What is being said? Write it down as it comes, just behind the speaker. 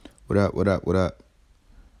What up, what up, what up?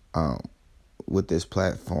 With this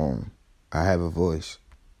platform, I have a voice.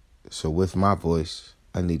 So with my voice,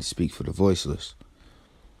 I need to speak for the voiceless.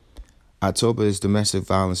 October is Domestic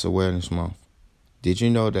Violence Awareness Month. Did you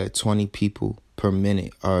know that 20 people per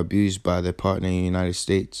minute are abused by their partner in the United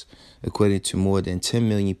States, equating to more than 10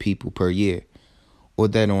 million people per year? Or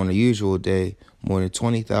that on a usual day, more than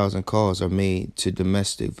 20,000 calls are made to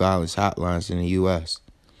domestic violence hotlines in the U.S.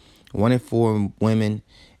 1 in 4 women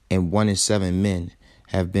and 1 in 7 men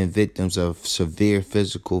have been victims of severe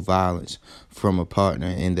physical violence from a partner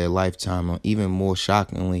in their lifetime, or even more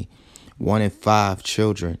shockingly, 1 in 5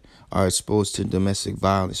 children are exposed to domestic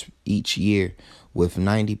violence each year, with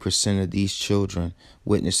 90% of these children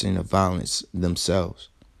witnessing the violence themselves.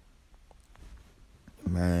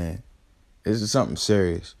 Man, this is something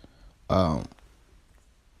serious. Man,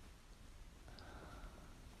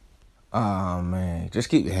 just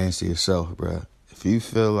keep your hands to yourself, bro. If you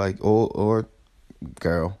feel like, or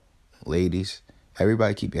girl, ladies,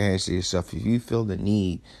 everybody keep your hands to yourself. If you feel the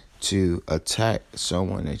need to attack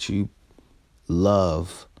someone that you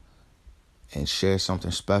love and share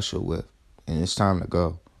something special with, and it's time to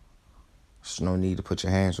go. There's no need to put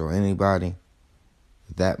your hands on anybody.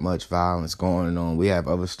 That much violence going on. We have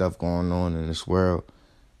other stuff going on in this world.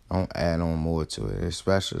 Don't add on more to it,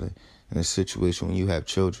 especially in a situation when you have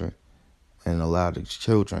children and allow the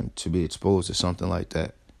children to be exposed to something like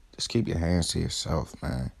that. Just keep your hands to yourself,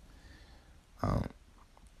 man.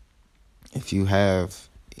 If you have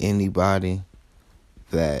anybody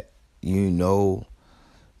that you know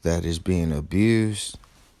that is being abused,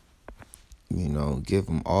 give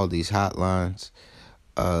them all these hotlines.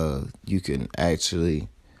 You can actually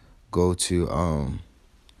go to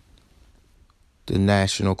the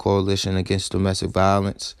National Coalition Against Domestic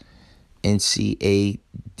Violence, ncadv.org.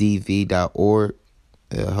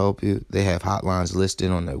 It'll help you. They have hotlines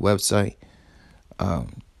listed on their website.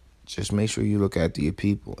 Just make sure you look after your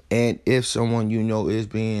people. And if someone you know is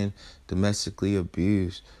being domestically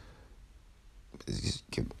abused, just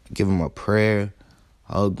give them a prayer,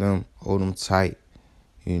 hug them, hold them tight.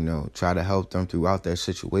 Try to help them throughout their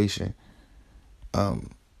situation.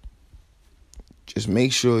 Just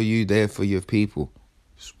make sure you're there for your people.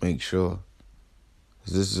 Just make sure.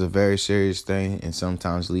 This is a very serious thing and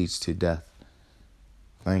sometimes leads to death.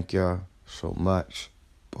 Thank y'all so much.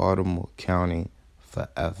 Baltimore County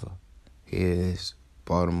Forever. Here it is.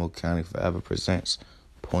 Baltimore County Forever presents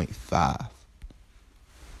Point 5.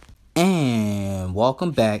 And welcome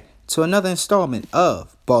back to another installment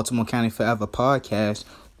of Baltimore County Forever podcast.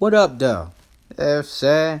 What up, though? I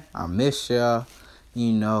miss y'all.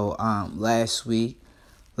 Last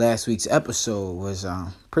week's episode was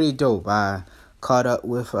pretty dope. I caught up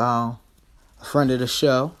with a friend of the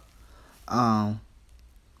show.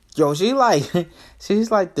 She's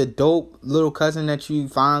like the dope little cousin that you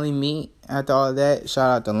finally meet after all that. Shout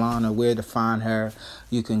out to Lana, where to find her.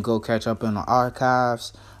 You can go catch up in the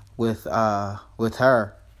archives with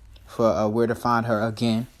her for where to find her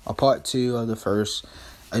again. A part 2 of the first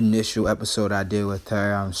initial episode I did with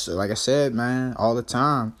her. Like I said, man, all the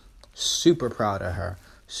time, super proud of her.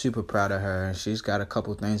 And she's got a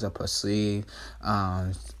couple things up her sleeve.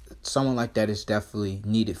 Someone like that is definitely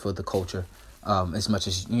needed for the culture. As much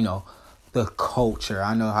as, the culture.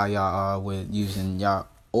 I know how y'all are with y'all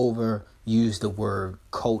overuse the word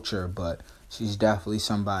culture, but she's definitely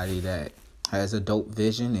somebody that has a dope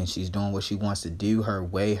vision, and she's doing what she wants to do, her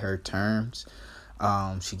way, her terms.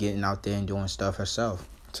 She getting out there and doing stuff herself.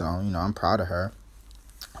 So, I'm proud of her.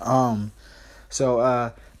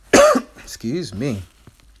 Excuse me.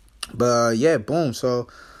 But, yeah, boom. So,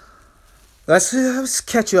 let's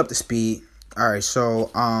catch you up to speed. All right, so,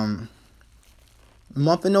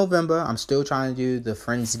 month of November, I'm still trying to do the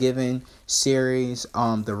Friendsgiving series.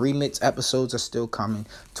 The remix episodes are still coming.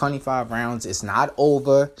 25 rounds. It's not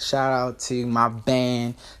over. Shout out to my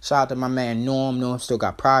band. Shout out to my man Norm. Norm still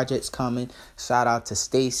got projects coming. Shout out to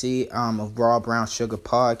Stacy of Raw Brown Sugar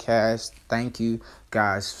Podcast. Thank you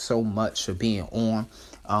guys so much for being on.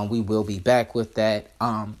 We will be back with that.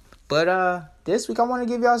 But this week I want to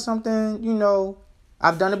give y'all something.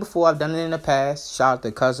 I've done it before. I've done it in the past. Shout out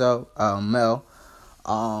to Cuzzo, Mel.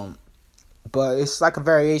 But it's like a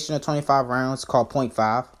variation of 25 rounds called Point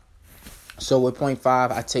 5. So with Point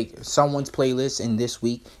 5, I take someone's playlist, and this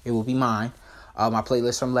week it will be mine. My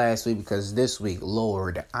playlist from last week, because this week,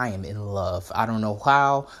 Lord, I am in love. I don't know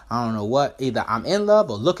how, I don't know what. Either I'm in love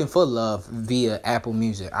or looking for love via Apple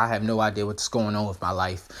Music. I have no idea what's going on with my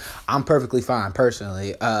life. I'm perfectly fine,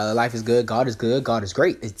 personally. Life is good, God is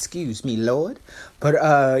great. Excuse me, Lord. But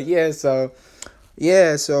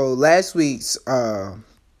so last week's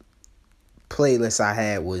playlist I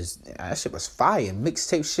had was, that shit was fire.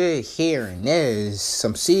 Mixtape shit here and there.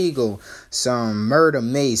 Some Siegel, some Murder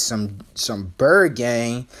Mace, some Bird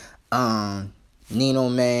Gang, Nino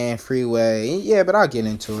Man, Freeway. Yeah, but I'll get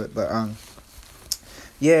into it. But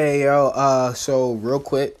yeah, yo. So real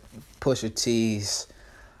quick, Pusha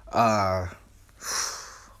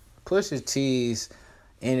T's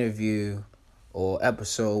interview or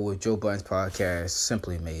episode with Joe Budden's podcast,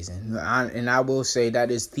 simply amazing. And I will say that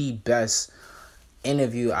is the best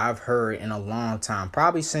interview I've heard in a long time,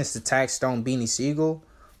 probably since the Tax Stone Beanie Siegel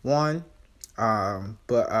one.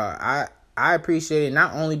 But I appreciate it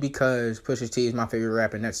not only because Pusha T is my favorite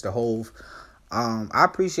rapper, and that's the Hove. I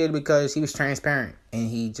appreciate it because he was transparent and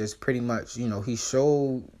he just pretty much, he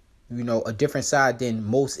showed, a different side than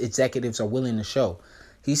most executives are willing to show.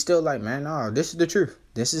 He's still like, man, no, this is the truth.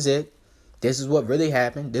 This is it. This is what really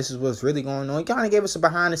happened. This is what's really going on. He kind of gave us a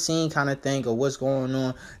behind the scene kind of thing of what's going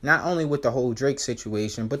on, not only with the whole Drake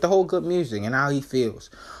situation, but the whole good music and how he feels.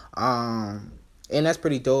 And that's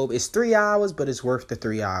pretty dope. It's 3 hours, but it's worth the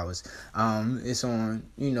 3 hours. It's on,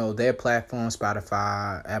 their platform,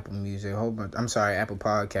 Spotify, Apple Music, Apple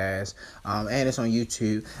Podcasts, and it's on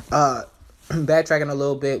YouTube. Backtracking a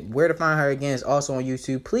little bit, Where to Find Her Again is also on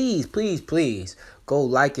YouTube. Please, please, please go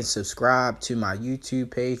like and subscribe to my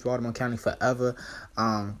YouTube page, Baltimore County Forever.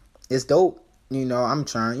 It's dope. I'm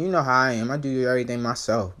trying. You know how I am. I do everything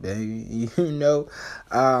myself, baby. If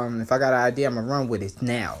I got an idea, I'm going to run with it.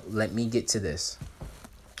 Now, let me get to this.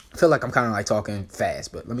 I feel like I'm kind of like talking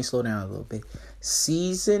fast, but let me slow down a little bit.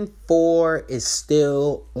 Season 4 is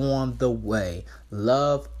still on the way.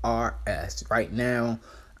 Love RS. Right now,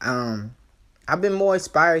 I've been more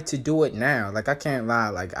inspired to do it now. Like, I can't lie.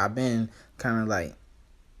 Like, I've been kind of like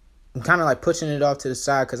pushing it off to the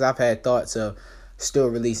side because I've had thoughts of still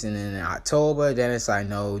releasing it in October. Then it's like,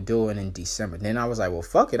 no, do it in December. Then I was like, well,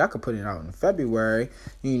 fuck it. I could put it out in February,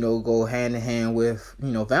 go hand in hand with,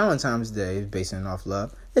 Valentine's Day, basing it off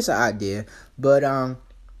love. It's an idea. But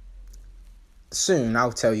soon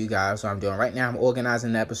I'll tell you guys what I'm doing. Right now I'm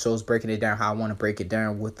organizing the episodes, breaking it down how I want to break it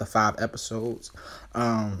down with the 5 episodes.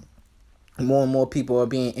 More and more people are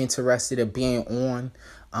being interested in being on.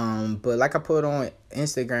 But like I put on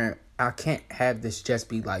Instagram, I can't have this just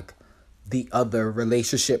be like the other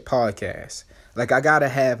relationship podcast. Like, I gotta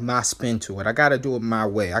have my spin to it. I gotta do it my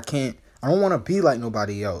way. I don't want to be like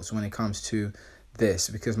nobody else when it comes to this,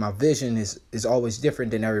 because my vision is always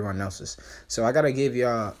different than everyone else's. So I gotta give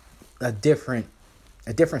y'all a different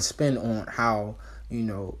spin on how,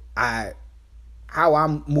 how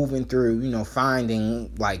I'm moving through,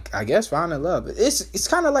 finding love. It's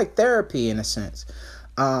kind of like therapy in a sense.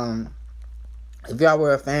 If y'all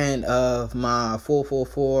were a fan of my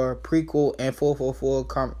 444 prequel and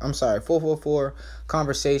 444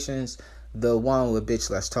 Conversations, the one with Bitch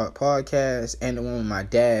Let's Talk podcast, and the one with my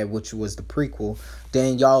dad, which was the prequel,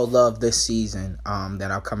 then y'all love this season that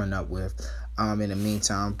I'm coming up with in the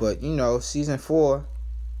meantime. But season 4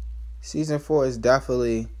 is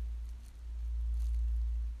definitely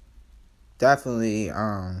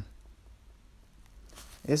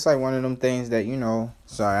it's like one of them things that,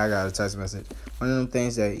 sorry, I got a text message. One of them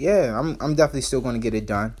things that, yeah, I'm definitely still going to get it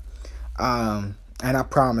done. And I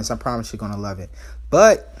promise you're going to love it.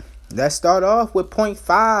 But let's start off with point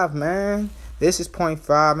 5, man. This is point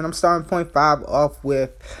 5, and I'm starting point 5 off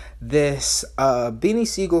with this Beanie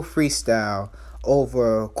Siegel freestyle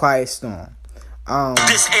over Quiet Storm.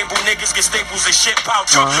 Disabled niggas get staples and shit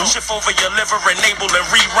pouch up. Shift over your liver, enable and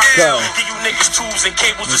rewrite. Give you niggas tools and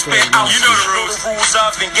cables to spit out. You know the rules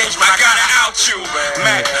of engagement. I gotta out you,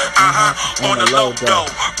 Mac. On the low dough,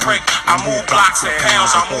 prick. I move blocks and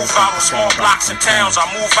pounds. I move out with small blocks and towns. I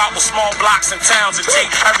move out with small blocks and towns and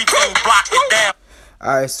take everything, block it down.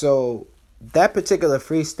 All right, so that particular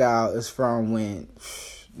freestyle is from when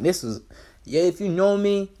this was. Yeah, if you know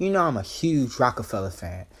me, I'm a huge Rockefeller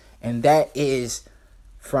fan. And that is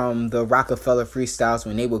from the Rockefeller freestyles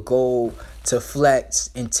when they would go to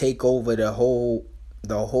Flex and take over the whole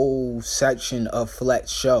section of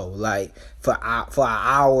Flex show, like for an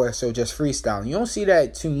hour or so, just freestyling. You don't see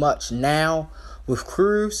that too much now with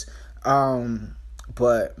Cruz,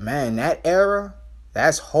 but man, that era,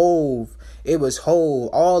 that's Hove. It was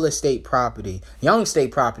Hove, all the state property, young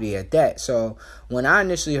state property at that. So when I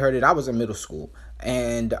initially heard it, I was in middle school.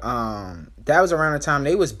 And that was around the time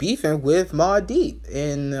they was beefing with Mobb Deep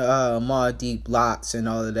and Mobb Deep lots and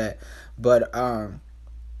all of that. But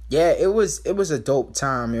yeah, it was a dope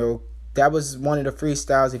time, yo. That was one of the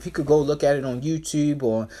freestyles. If you could go look at it on YouTube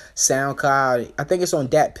or SoundCloud, I think it's on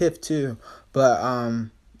Dat Piff too. But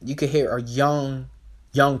you could hear a young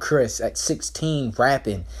Young Chris at 16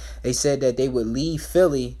 rapping. They said that they would leave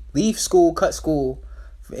school, cut school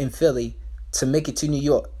in Philly to make it to New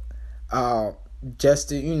York. Just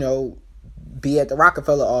to, be at the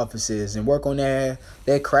Rockefeller offices and work on their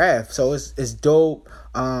craft. So it's dope.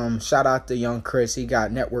 Shout out to Young Chris. He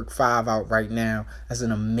got Network 5 out right now. That's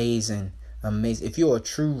an amazing. If you're a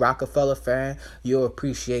true Rockefeller fan, you'll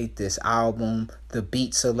appreciate this album, the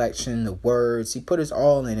beat selection, the words. He put his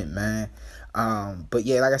all in it, man. But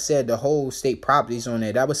yeah, like I said, the whole state properties on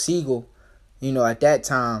there. That was Siegel. At that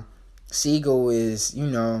time, Siegel is,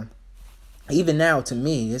 even now to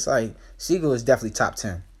me, it's like Siegel is definitely top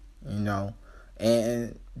 10,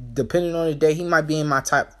 and depending on the day, he might be in my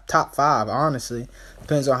top 5, honestly.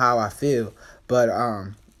 Depends on how I feel. But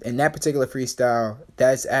in that particular freestyle,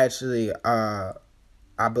 that's actually I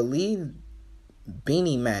believe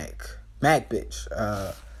Beanie Mac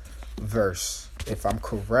Bitch verse, if I'm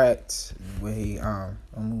correct. Where he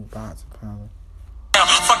move box probably.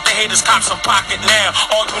 Fuck the haters, cops in pocket now.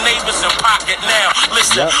 All grenades was in pocket now.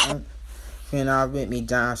 Listen. Yep. With me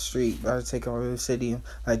John Street, about to take over the city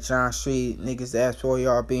like John Street. Niggas ask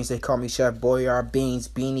Boyard Beans, they call me Chef Boyard Beans,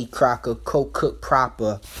 Beanie Crocker, cook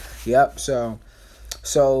proper. Yep. So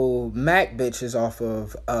Mac Bitch is off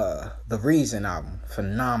of the Reason album.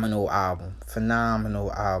 Phenomenal album.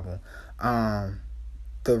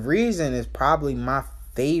 The Reason is probably my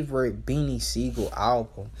favorite Beanie Siegel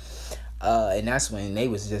album. And that's when they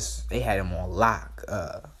had him on lock.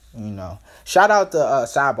 Shout out to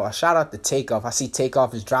Sidebar. Shout out to Takeoff. I see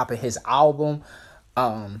Takeoff is dropping his album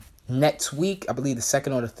next week. I believe the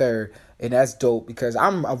 2nd or the 3rd. And that's dope because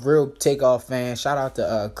I'm a real Takeoff fan. Shout out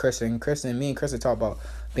to Kristen. Me and Kristen talk about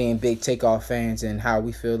being big Takeoff fans and how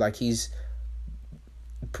we feel like he's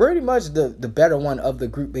pretty much the better one of the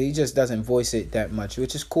group, but he just doesn't voice it that much,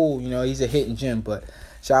 which is cool. He's a hidden gem. But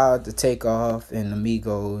shout out to Takeoff and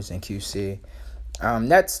Amigos and QC.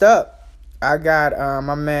 Next up, I got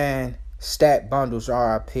my man Stat Bundles,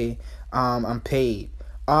 RIP. I'm paid.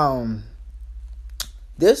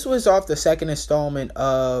 This was off the 2nd installment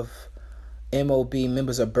of MOB,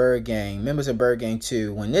 Members of Bird Gang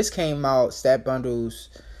 2. When this came out, Stat Bundles,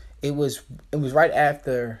 it was right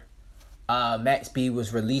after Max B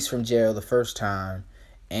was released from jail the first time,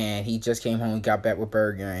 and he just came home and got back with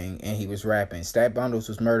Bird Gang, and he was rapping. Stat Bundles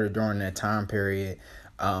was murdered during that time period.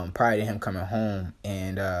 Prior to him coming home,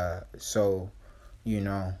 and or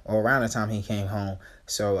around the time he came home.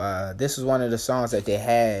 So this was one of the songs that they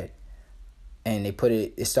had, and they put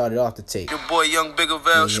it started off the tape. Your boy Young Bigger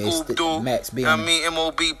Val, Scoop Dude. Max B.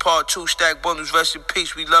 MOB Part 2, Stack Bundles, rest in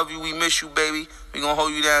peace. We love you, we miss you, baby. We gonna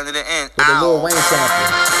hold you down to the end. With the Lil Wayne sample.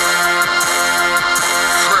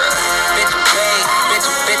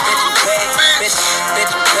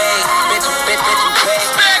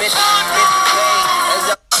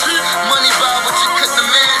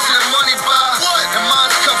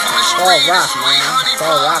 Paul Rock, man.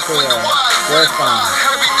 Paul Rock is we're fine.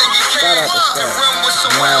 Shout out to Steph.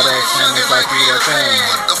 Now that sounds like you the thing.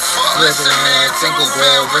 Look at the man, single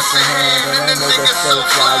girl, wrist in hand, and then make us so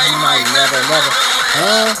fly. You might never.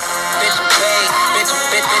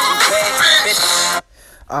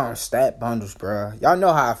 Stat Bundles, bro. Y'all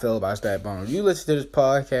know how I feel about Stat Bundles. You listen to this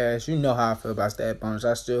podcast, you know how I feel about Stat Bundles.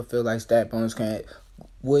 I still feel like Stat Bundles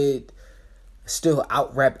would still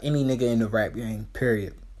out rap any nigga in the rap game,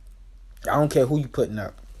 period. I don't care who you putting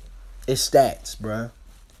up. It's stats, bruh.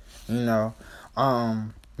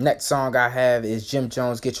 Next song I have is Jim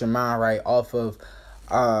Jones, Get Your Mind Right, off of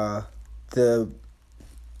the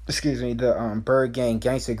Bird Gang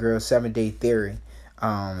Gangsta Grill 7 Day Theory.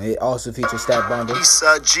 It also features Stat Bundles.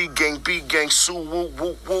 Eastside G Gang, B Gang, Sue, whoop,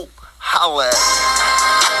 whoop, whoop, holla.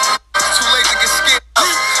 Too late to get scared up.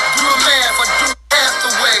 Do a man if I do half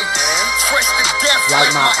the way. Fresh to death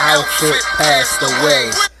like my outfit passed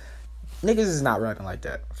away. Niggas is not rapping like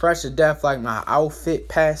that. Fresh to death like my outfit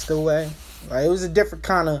passed away. Like, it was a different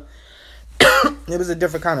kind of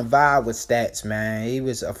vibe with Stats, man. He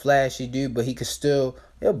was a flashy dude, but he'll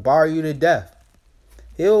bar you to death.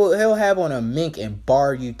 He'll have on a mink and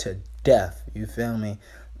bar you to death. You feel me?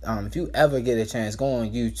 If you ever get a chance, go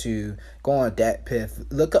on YouTube, go on DatPiff,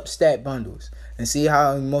 look up Stat Bundles, and see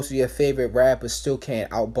how most of your favorite rappers still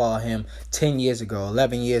can't outbar him 10 years ago,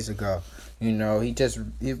 11 years ago. His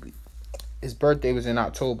birthday was in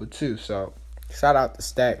October too, so shout out to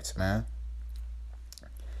Stacks, man.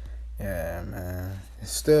 Yeah, man.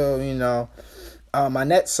 Still, my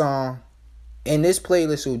next song in this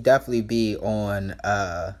playlist will definitely be on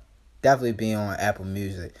Apple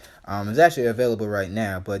Music. It's actually available right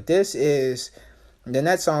now, but the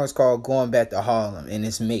next song is called Going Back to Harlem, and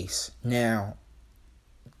it's Mace. Now,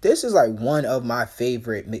 this is like one of my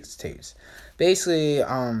favorite mixtapes. Basically,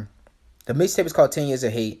 the mixtape is called 10 Years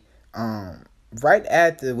of Hate. Right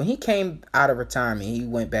after, when he came out of retirement, he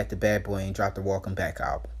went back to Bad Boy and dropped the Welcome Back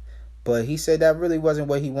album. But he said that really wasn't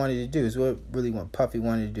what he wanted to do. It's what Puffy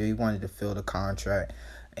wanted to do. He wanted to fill the contract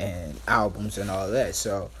and albums and all that.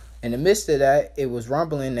 So in the midst of that, it was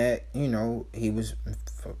rumbling that, you know, he was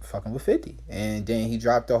fucking with 50. And then he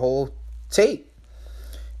dropped the whole tape.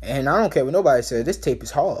 And I don't care what nobody said, this tape is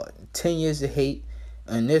hard. 10 Years of Hate.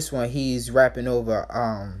 And this one, he's rapping over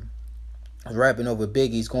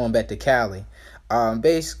Biggie's Going Back to Cali.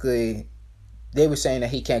 Basically, they were saying that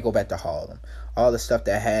he can't go back to Harlem. All the stuff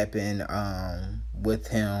that happened with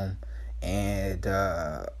him, and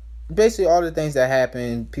basically all the things that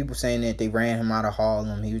happened. People saying that they ran him out of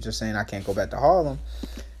Harlem. He was just saying, I can't go back to Harlem.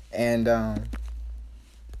 And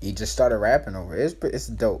he just started rapping over it. It's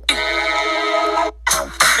dope. Man,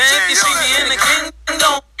 if you see me in the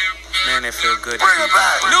kingdom, man, it feel good to be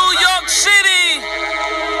back. New York City.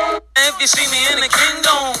 If you see me in the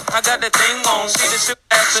kingdom, I got that thing on. See the shit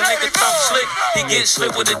ass, the nigga talk slick. He get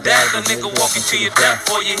slick with a dagger. Nigga walking to your death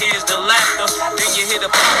before you hears the laughter. Then you hear the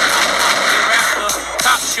rapper.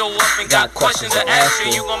 Cops show up and got questions to ask you.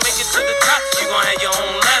 You gon' make it to the top. You gon' have your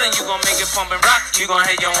own ladder. You gon' make it pump and rock. You gon'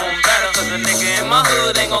 have your own batter. Cause a nigga in my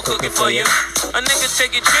hood ain't gon' cook it for you. A nigga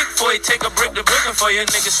take your chick for you. Take a brick to booking for you.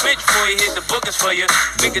 Nigga snitch for you. Hit the bookings for you.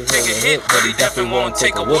 We can take a hit, but he definitely won't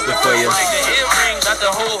take a whooping for you. Nigga earring got the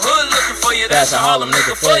whole hood looking for you. That's a Harlem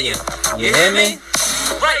nigga for you. You hear me?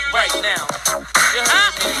 Right now. You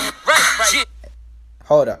heard me? Right.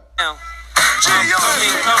 Hold up. Now.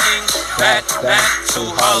 Coming back to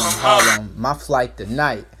Harlem. My flight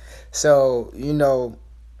tonight. So, you know,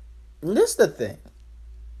 this is the thing.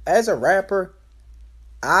 As a rapper,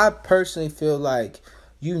 I personally feel like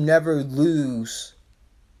you never lose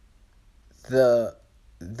the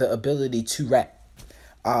ability to rap.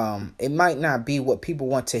 It might not be what people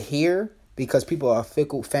want to hear, because people are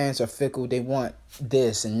fickle, fans are fickle. They want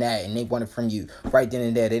this and that, and they want it from you right then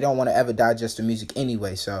and there. They don't want to ever digest the music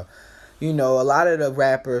anyway. So, you know, a lot of the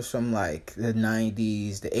rappers from like the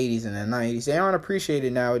 90s, the 80s, and the 90s, they aren't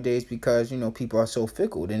appreciated nowadays because, you know, people are so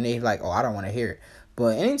fickle. Then they like, oh, I don't want to hear it.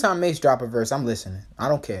 But anytime Mace drop a verse, I'm listening. I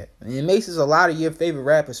don't care. And Mace is a lot of your favorite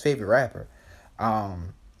rappers' favorite rapper. I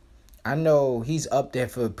know he's up there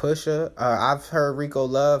for Pusha. I've heard Rico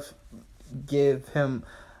Love give him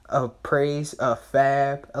a praise,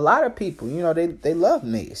 Fab. A lot of people, you know, they love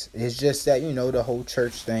Mace. It's just that, you know, the whole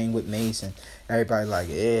church thing with Mace, and everybody like,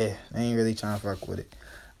 they ain't really trying to fuck with it.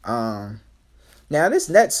 Now this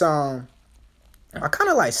next song, I kind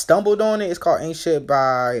of like stumbled on it. It's called Ain't Shit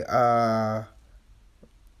by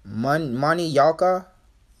Muni Yuka,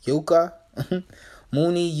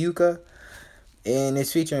 Muni Yuka, and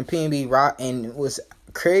it's featuring PNB Rock. And what's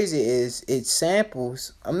crazy is it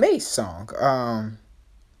samples a Mace song.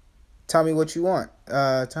 Tell me what you want.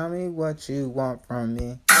 Tell me what you want from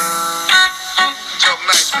me.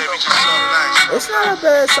 It's not a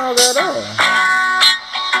bad song at all.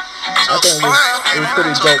 I think it was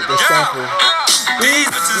pretty dope, the sample.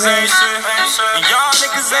 These bitches ain't shit, and y'all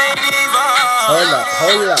niggas ain't even.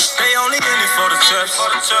 Hold up. They only in it for the chips.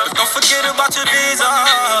 Don't forget about your visas.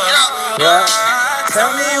 Yeah.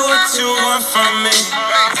 Tell me what you want from me.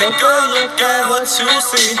 Take a look at what you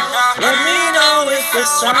see. Let me know if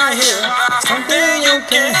it's right here. Something you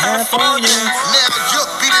can have for you. Never yuck,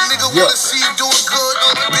 be the nigga wanna see you doing good.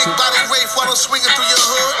 Big body Wraith while I'm swinging through your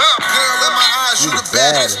hood. Girl, in my eyes, you the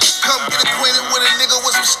baddest. Come get acquainted with a nigga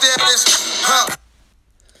with some status.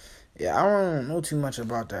 Yeah, I don't know too much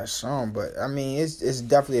about that song, but I mean, it's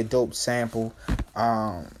definitely a dope sample.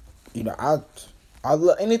 You know, I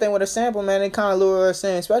love anything with a sample, man. It kind of lure us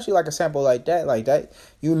in, especially like a sample like that.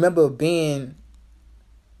 You remember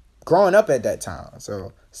growing up at that time,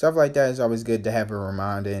 so stuff like that is always good to have a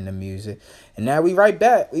reminder in the music. And now we right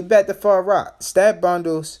back. We back to Far Rock. Stat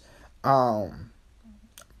Bundles,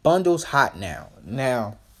 Bundles Hot Now.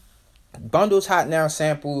 Now, Bundles Hot Now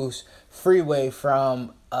samples Freeway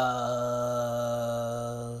from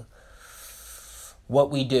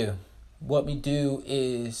What We Do. What We Do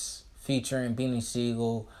is featuring Beanie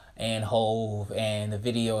Siegel and Hove, and the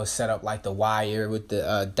video is set up like The Wire with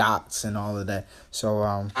the dots and all of that. So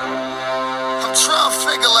I'm trying to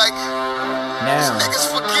figure like now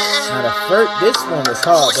this one was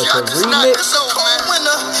hard, but the remix,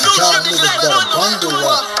 y'all niggas better bundle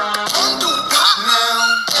up.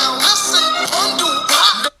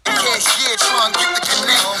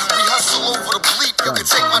 You can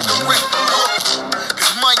take my direct cause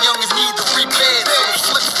my youngest need the rebad.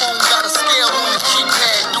 Flip phone got a scale on the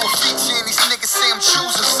keypad. Do a feature and these niggas say I'm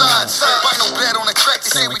choosing sides. Buy no bed on the track,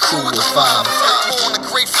 they say we 5. On the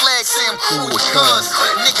great flag, say I'm cool with cuz.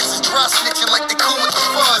 Niggas is dry snitching like they cool with the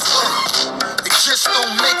fuzz. They just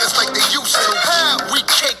don't make us like they used to. We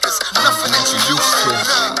cakers, nothing that you used to.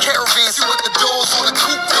 Caravans with the doors on the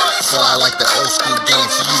coupe. Fly like the old school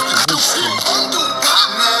games you used to do.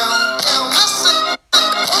 Now, listen.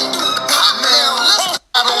 Now, let's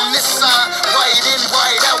out on this side. Right in,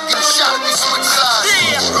 right out, getting shot at these switch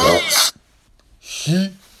sides.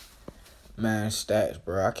 Man, Stats,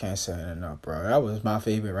 bro. I can't say it enough, bro. That was my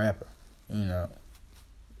favorite rapper. You know,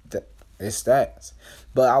 it's Stats.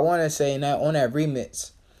 But I want to say that on that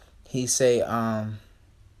remix, he say,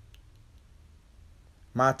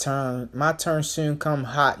 my turn soon come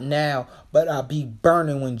hot now, but I'll be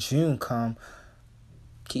burning when June come.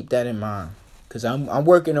 Keep that in mind, cause I'm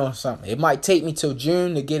working on something. It might take me till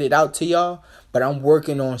June to get it out to y'all, but I'm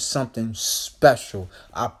working on something special.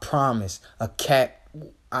 I promise. A cat.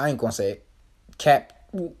 I ain't gonna say it. Cap.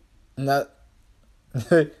 No.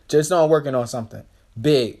 Just know I'm working on something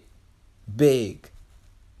big,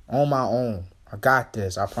 on my own. I got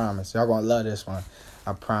this. I promise. Y'all gonna love this one.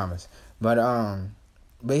 I promise.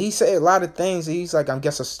 But he said a lot of things. He's like, I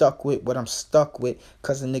guess I'm stuck with what I'm stuck with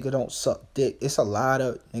because the nigga don't suck dick. It's a lot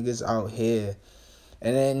of niggas out here.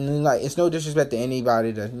 And then, like, it's no disrespect to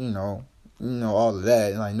anybody that, you know, all of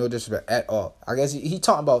that. Like, no disrespect at all. I guess he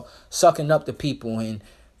talking about sucking up to people and,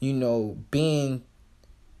 you know, being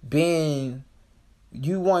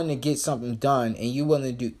you wanting to get something done and you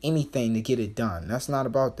willing to do anything to get it done. That's not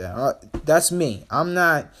about that. That's me. I'm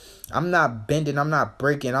not bending. I'm not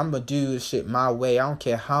breaking. I'm going to do this shit my way. I don't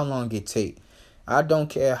care how long it takes.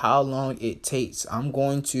 I'm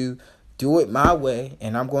going to do it my way,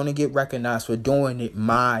 and I'm going to get recognized for doing it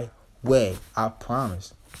my way. I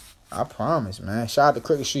promise, man. Shout out to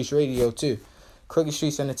Crooked Streets Radio, too. Crooked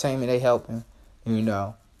Streets Entertainment, they helping, you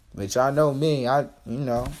know. But y'all know me.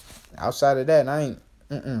 Outside of that, I ain't,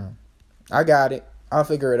 I got it. I'll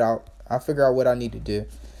figure it out. I'll figure out what I need to do.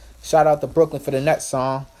 Shout out to Brooklyn for the next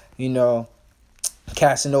song. You know,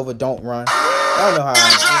 Casanova Don't Run. I don't know how I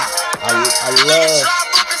love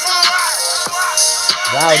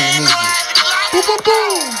rowdy music. Boom, boom,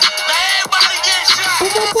 boom.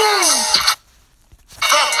 Boom, boom, boom.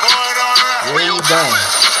 Where you going?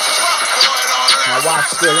 My watch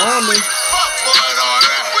still on me.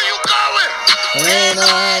 Ain't no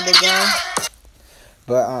hand again.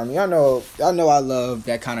 But y'all know I love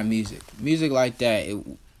that kind of music. Music like that,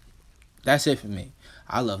 that's it for me.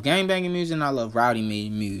 I love gangbanging music and I love rowdy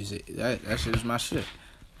music. That shit is my shit.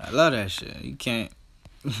 I love that shit. You can't.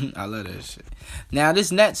 I love that shit. Now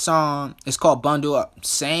this next song is called Bundle Up.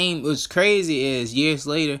 What's crazy is years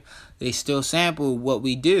later they still sample What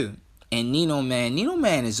We Do. And Nino Man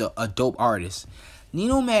is a dope artist.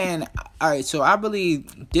 Nino Man. Alright, so I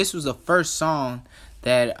believe this was the first song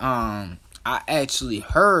that I actually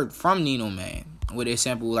heard from Nino Man, where they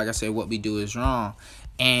sample, like I said, What We Do Is Wrong,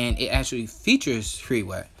 and it actually features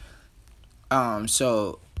Freeway.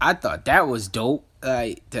 So I thought that was dope,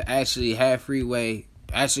 like to actually have Freeway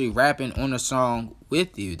actually rapping on a song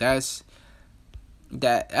with you. That's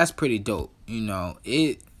pretty dope. You know,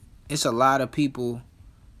 it's a lot of people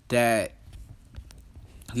that,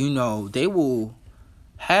 you know, they will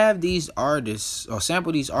have these artists or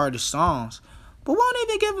sample these artists' songs, but won't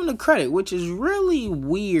even give them the credit, which is really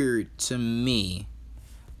weird to me.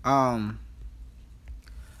 And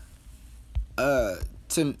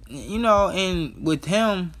with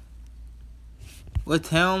him,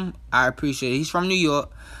 I appreciate it. He's from New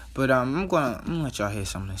York, but I'm gonna let y'all hear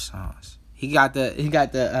some of his songs. He got the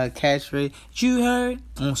catchphrase, "You heard?"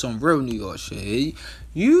 on some real New York shit.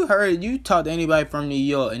 You talk to anybody from New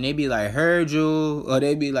York and they be like, "Heard you," or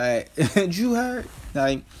they be like, "You heard?"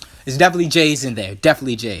 Like, it's definitely Jay's in there.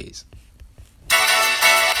 Definitely Jay's.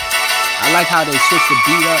 I like how they switch the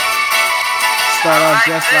beat up. Start off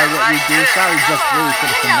just like What We Do. Sorry, Just Really for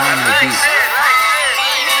the phenomenal beat.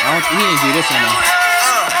 He didn't do this one though.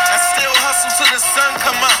 I still hustle till the sun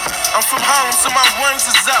come up. I'm from Harlem, so my runs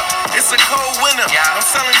is up. It's a cold winter. I'm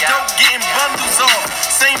selling dope, getting bundles off.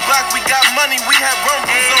 Same block, we got money, we had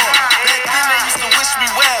rumbles on. Back then they used to wish me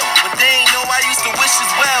well, but they ain't know I used to wish as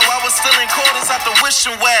well. I was still in quarters after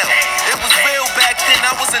wishing well. It was real back then,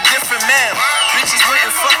 I was a different man. Bitches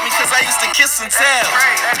wouldn't fuck me cause I used to kiss and tell.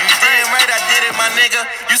 You damn right I did it, my nigga.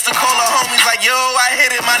 Used to call her homies like, yo, I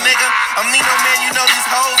hit it, my nigga. I'm Nino Man, you know these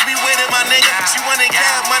hoes be with it, my nigga. She wanna get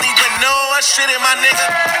money, but no, I shit it, my nigga.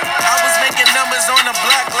 I was making numbers on the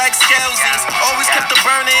block like Scalzies. Always kept the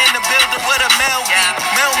burner in the building with a Mel B.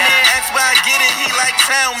 Mailman asked where I get it, he like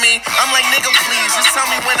tell me. I'm like, nigga, please, just tell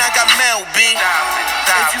me when I got Mel B.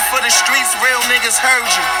 If you for the the streets, real niggas heard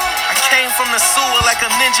you. I came from the sewer like a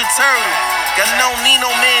ninja turtle. Got no Nino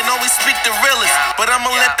man, always speak the realest. But I'ma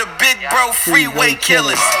let the big bro freeway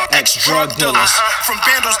killers. Ex-drug dealers, from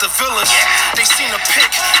vandals to villas. They seen a pic,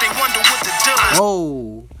 they wonder what the deal is.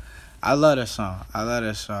 Oh, I love that song.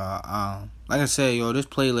 Like I said, yo, this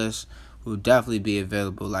playlist will definitely be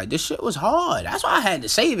available. Like, this shit was hard. That's why I had to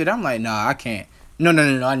save it. I'm like, nah, I can't. No,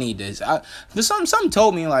 I need this. But something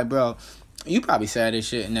told me, like, bro, you probably said this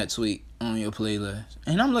shit in that tweet on your playlist.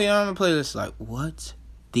 And I'm looking on my playlist like, what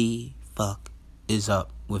the fuck is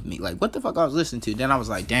up with me? Like, what the fuck I was listening to? Then I was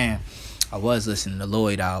like, damn, I was listening to the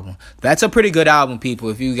Lloyd album. That's a pretty good album, people.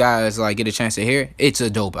 If you guys, like, get a chance to hear it, it's a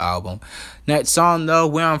dope album. Next song, though,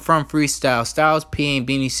 Where I'm From Freestyle, Styles P and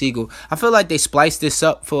Beanie Sigel. I feel like they spliced this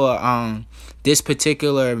up for this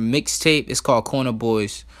particular mixtape. It's called Corner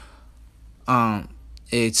Boys.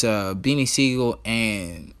 It's Beanie Sigel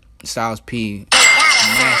and Styles P.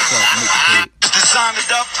 Mixtape. Designed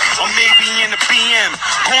it up, or maybe in the BM.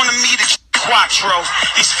 Corner me the Quattro.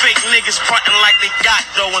 These fake niggas frontin' like they got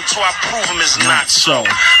dough until I prove them is not so.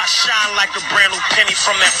 I shine like a brand new penny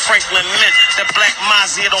from that Franklin Mint. That black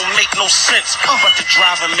Mazda don't make no sense, but the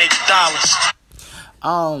driver make dollars.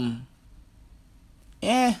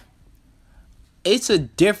 Yeah. It's a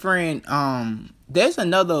different, there's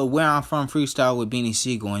another Where I'm From freestyle with Beanie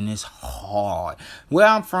Sigel, and it's hard. Where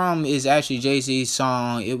I'm From is actually Jay-Z's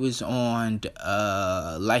song. It was on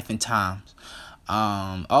Life and Times.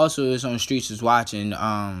 Also, it's on Streets is Watching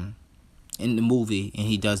in the movie, and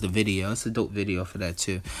he does the video. It's a dope video for that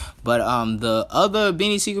too. But the other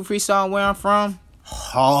Beanie Sigel freestyle, Where I'm From,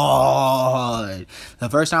 hard. The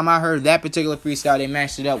first time I heard that particular freestyle, they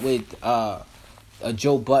matched it up with a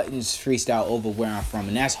Joe Budden's freestyle over Where I'm From,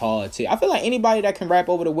 and that's hard too. I feel like anybody that can rap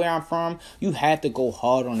over the Where I'm From, you have to go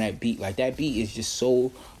hard on that beat. Like, that beat is just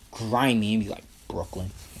so grimy and be like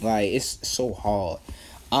Brooklyn. Like, it's so hard.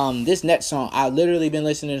 This next song, I literally been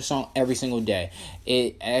listening to the song every single day.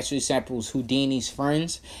 It actually samples Houdini's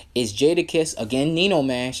Friends. It's Jadakiss, again, Nino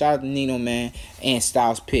Man, shout out to Nino Man, and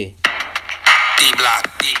Styles P.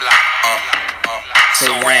 D-Block,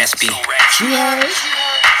 so raspy. You heard?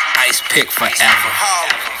 Ice pick forever.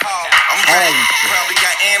 Probably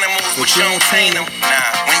got animals, but you don't train them.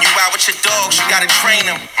 Nah, when you out with your dogs, you gotta train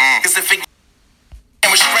them. Cause if it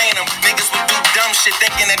restrain them, niggas would do dumb shit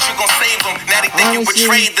thinking that you gon' save them. Now they think you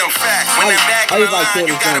betrayed them. When that bag on the line,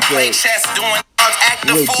 you gotta play chess, doing odds, act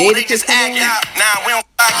the fool, they just act out. Nah, we don't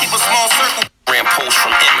keep a small circle. Ran post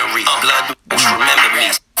from Emery, blood remember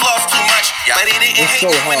me. Lost too much, but it didn't hate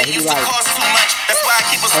me when it used to cost too much. That's why I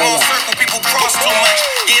keep a small circle, people cross too much.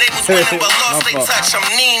 Yeah, they was winning, but lost they touch. I'm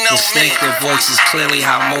Nino, man. Their voices clearly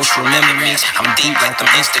how most remember me. I'm deep like them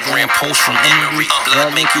Instagram posts from Emery.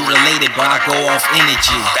 Blood make you related, but I go off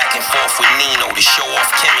energy. Back and forth with Nino to show off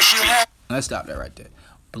chemistry. Let's stop that right there.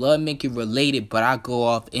 Blood make you related, but I go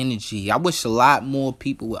off energy. I wish a lot more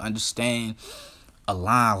people would understand a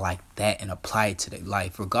line like that and apply it to their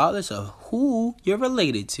life, regardless of who you're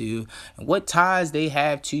related to and what ties they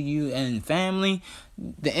have to you and family.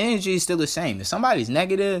 The energy is still the same. If somebody's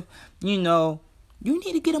negative, you need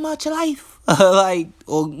to get them out your life, like,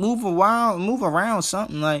 or move around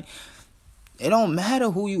something. Like, it don't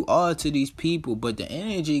matter who you are to these people, but the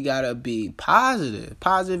energy gotta be positive.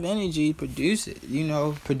 Positive energy produce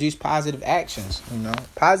positive actions.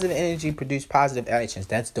 Positive energy produce positive actions.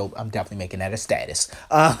 That's dope. I'm definitely making that a status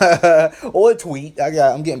or a tweet.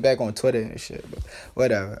 I'm getting back on Twitter and shit, but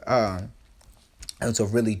whatever. It's a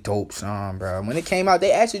really dope song, bro. When it came out,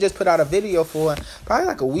 they actually just put out a video for it probably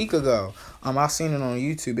like a week ago. I seen it on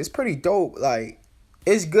YouTube. It's pretty dope. Like,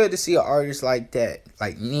 it's good to see an artist like that,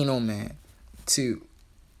 like Nino Man, to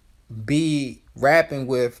be rapping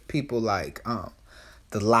with people like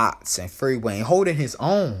the Lots and Freeway and holding his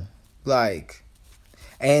own. Like,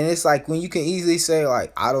 and it's like when you can easily say,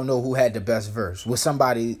 like, I don't know who had the best verse with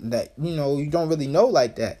somebody that, you don't really know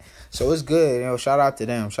like that. So it's good. Shout out to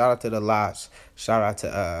them. Shout out to the Lots. Shout out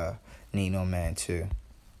to Nino Man too.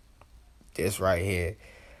 This right here.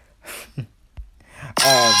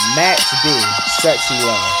 Max B, Sexy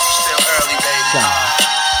Love. Still early, baby. So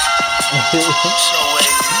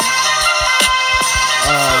wavy.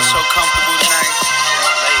 So comfortable tonight.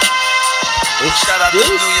 Shout out to the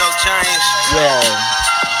New York Giants. Yeah.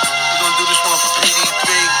 We're gonna do this one for PD3.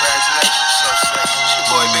 Congratulations, so sexy. It's your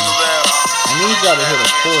boy Big Abel. I need y'all to hit a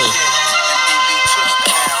chorus.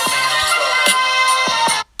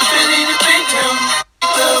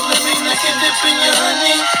 Dip in your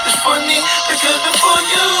honey, it's funny because before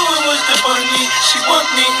you it was the bunny. She want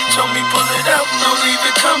me, told me pull it out, no leave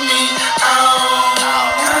it coming out.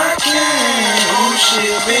 I can't, oh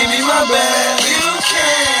shit, baby, my bad. You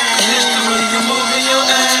can. Just the way you're moving your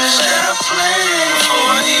ass that I planned.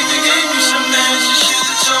 Before I even gave you some answers, you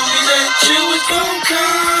should've told me that you was gon'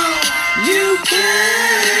 come. You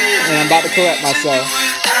can. And I'm about to correct myself.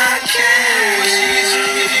 I can.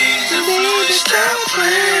 Stop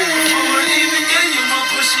playing. Before I even gave you my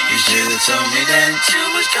pussy, you should've told me that you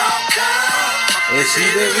was gon' come. Is he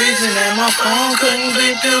the reason that my phone couldn't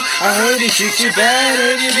get through? I heard he treat you bad,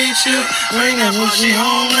 heard he beat you. Bring that pussy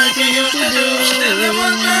home like he used to do.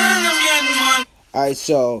 Alright,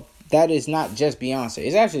 so that is not just Beyonce.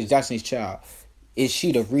 It's actually Destiny's Child. Is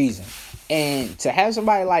she the reason? And to have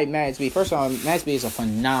somebody like Max B, first of all, Max B is a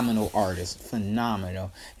phenomenal artist.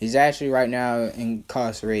 Phenomenal. He's actually right now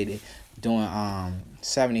incarcerated doing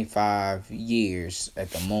 75 years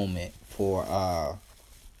at the moment for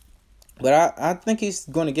but I think he's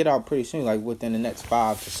going to get out pretty soon, like within the next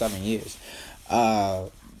 5 to 7 years.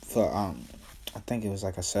 For I think it was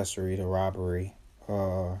like accessory to robbery,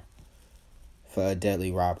 for a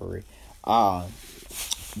deadly robbery. But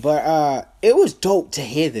it was dope to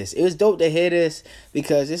hear this. It was dope to hear this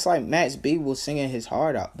because it's like Max B was singing his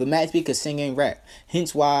heart out, but Max B could sing and rap.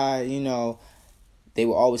 Hence why, you know, they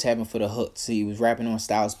were always having for the hooks. He was rapping on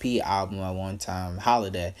Styles P album at one time,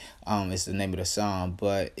 Holiday. It's the name of the song.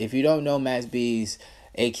 But if you don't know, Max B's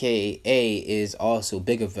AKA is also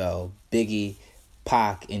Biggerville, Biggie,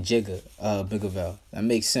 Pac, and Jigga, Biggerville. That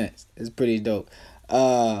makes sense. It's pretty dope.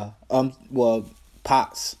 Well,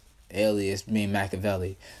 Pac's alias being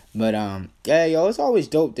Machiavelli. But yeah, yo, it's always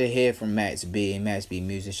dope to hear from Max B and Max B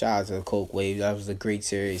music. Shout out to the Coke Wave. That was a great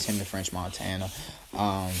series, him and French Montana.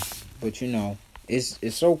 But you know,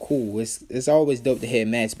 it's so cool. It's always dope to hear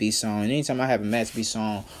Max B song. And anytime I have a Max B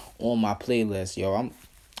song on my playlist, yo,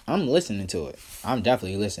 I'm listening to it. I'm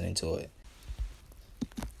definitely listening to it.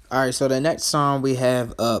 Alright, so the next song we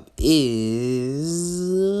have up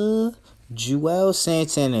is Juelz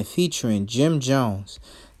Santana featuring Jim Jones.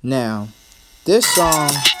 Now, this song,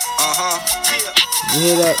 you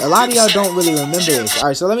hear that? A lot of y'all don't really remember this.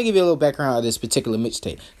 Alright, so let me give you a little background of this particular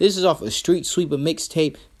mixtape. This is off a Street Sweeper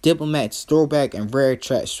mixtape, Diplomat's Throwback and Rare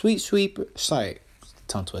Track. Street Sweeper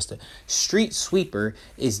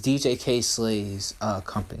is DJ K Slay's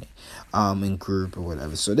company, and group or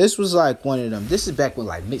whatever. So this was like one of them. This is back when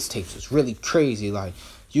like mixtapes was really crazy. Like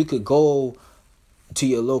you could go to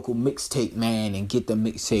your local mixtape man and get the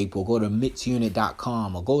mixtape, or go to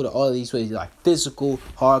mixunit.com, or go to all these ways like physical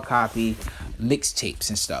hard copy mixtapes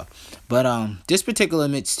and stuff. But this particular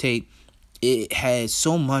mixtape, it had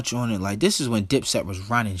so much on it. Like this is when Dipset was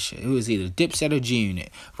running shit. It was either Dipset or G-Unit.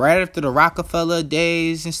 Right after the Rockefeller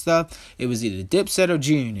days and stuff, it was either Dipset or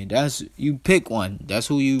G-Unit. That's, you pick one. That's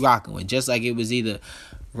who you rocking with. Just like it was either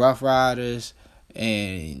Rough Riders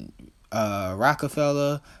and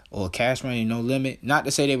Rockefeller or Cash Money No Limit. Not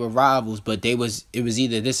to say they were rivals, but it was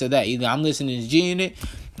either this or that. Either I'm listening to G-Unit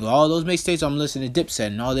with all those mixtapes, or I'm listening to Dipset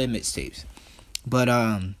and all their mixtapes. But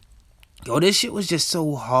yo, this shit was just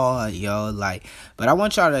so hard, yo. Like, but I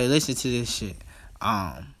want y'all to listen to this shit.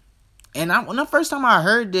 And when the first time I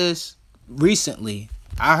heard this recently,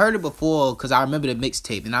 I heard it before because I remember the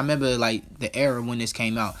mixtape and I remember like the era when this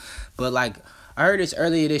came out. But like, I heard this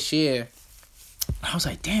earlier this year. I was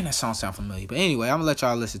like, damn, that song sound familiar. But anyway, I'm gonna let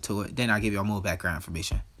y'all listen to it. Then I'll give y'all more background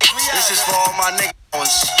information. This is for all my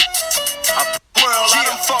niggas. I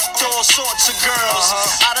done fucked all sorts of girls.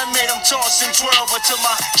 I done made them toss and twirl, but to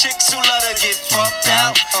my chicks who love to get fucked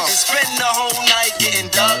out and spend the whole night getting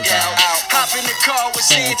dug out. Hop in the car with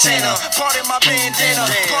Santana, part of my bandana,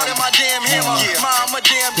 part of my damn hammer. I'm a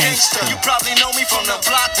damn gangster. You probably know me from the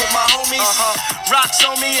block with my homies. Rocks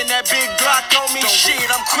on me and that big Glock on me.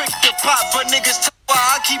 Shit, I'm quick to pop, but niggas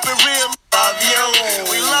I keep it real. Love you.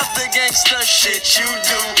 We love the gangster shit you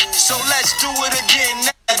do. So let's do it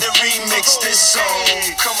again. To remix this song.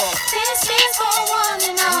 Come on. This is for one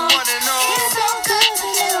and all. It's so good to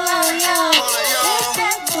get all y'all. It's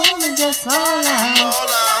that boom and just all out.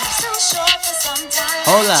 Life's so short for some time.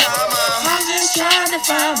 Hold up. I'm just trying to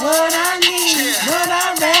find what I need. But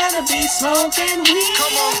I'd rather be smoking weed.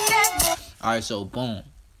 Come on. Alright, so boom.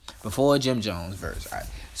 Before Jim Jones verse. Alright.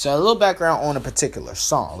 So a little background on a particular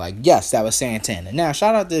song. Like, yes, that was Santana. Now,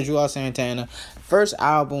 shout out to Juelz Santana. First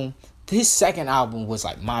album. His second album was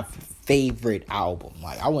like my favorite album.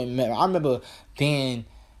 Like I remember going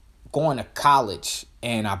to college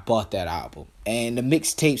and I bought that album. And the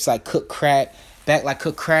mixtapes like Cook Crack, that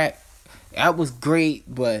was great.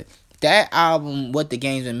 But that album, What the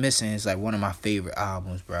Game's Been Missing, is like one of my favorite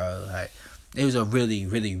albums, bro. Like it was a really,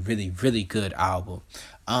 really, really, really good album.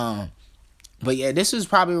 But yeah, this was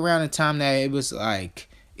probably around the time that it was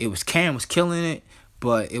Cam was killing it.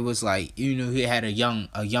 but it was like, you know, he had a young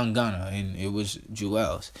gunner, and it was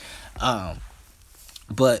Juelz.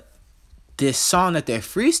 But this song that they're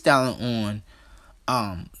freestyling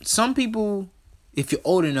on, some people, if you're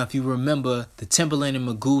old enough, you remember the Timbaland and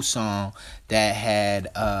Magoo song that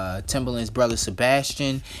had Timbaland's brother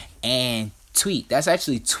Sebastian and Tweet. That's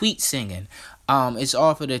actually Tweet singing. It's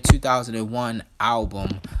off of the 2001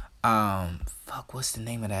 album. What's the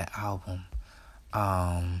name of that album?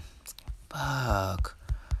 I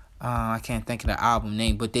can't think of the album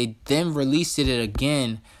name, but they then released it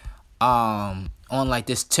again on like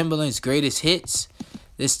this Timbaland's Greatest Hits.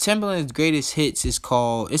 This Timbaland's Greatest Hits is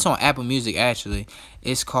called, it's on Apple Music actually.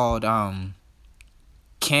 It's called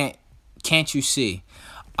Can't You See.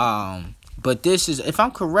 But this is, if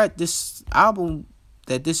I'm correct, this album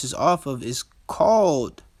that this is off of is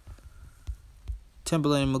called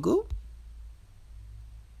Timbaland and Magoo.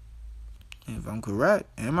 If I'm correct,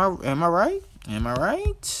 am I right? Am I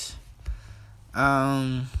right?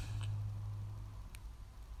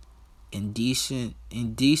 Indecent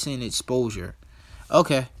Exposure.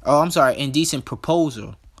 Okay. Oh, I'm sorry. Indecent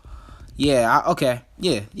Proposal. Yeah. Okay.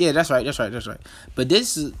 Yeah. That's right. But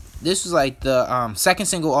this was like the second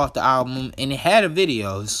single off the album, and it had a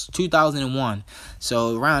video. It's 2001.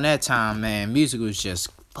 So around that time, man, music was just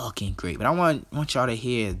fucking great. But I want y'all to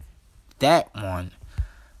hear that one.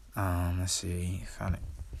 Let's see. Found it.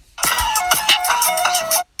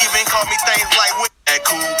 Even call me things like with that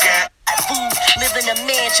cool cat. Food, live in a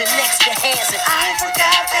mansion next to Hanson. I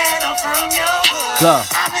forgot that I'm from your hood. Go.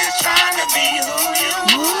 I'm just trying to be who you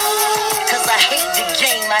are. Cause I hate the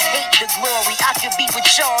game, I hate the glory. I could be with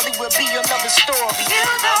Charlie, would be another story. You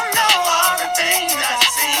don't know all the things I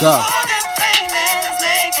see. Go. All the pain that's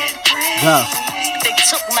making green. Go. They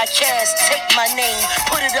took my cash, take my name,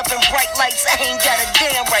 put it up in bright lights. I ain't got a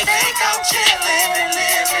damn right. Think I'm chillin' and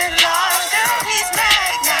living large. Girl, he's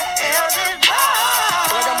mad, not elder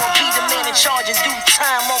bar. But I'ma be the man in charge in due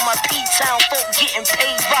time. On my P-Town folk getting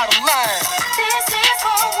paid bottom line. This is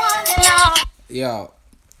for one and all. Yo,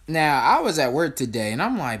 now I was at work today, and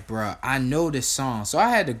I'm like, bruh, I know this song, so I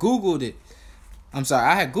had to Googled it.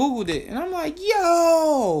 I had Googled it, and I'm like,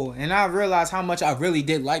 yo, and I realized how much I really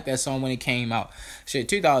did like that song when it came out. Shit,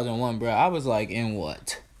 2001, bruh, I was like in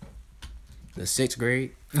what? The 6th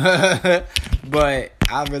grade? But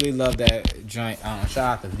I really love that joint. Shout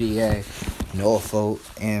out to VA, Norfolk,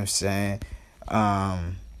 you know what I'm saying?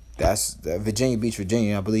 That's Virginia Beach,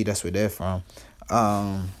 Virginia. I believe that's where they're from.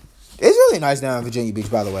 It's really nice down in Virginia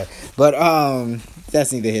Beach, by the way. But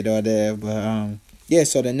that's neither here nor there. But yeah.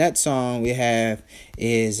 So the next song we have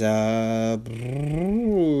is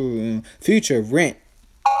Future Rent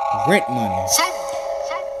Money.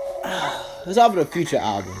 It's off of the Future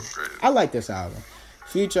album. I like this album.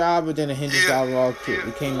 Future album, then the Hendrix album, all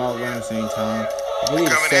it came out around the same time. I believe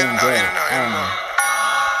the same day. I don't know.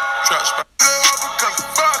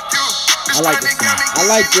 I like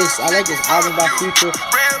this song. I like this album by Future.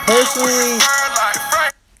 Personally,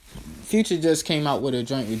 Future just came out with a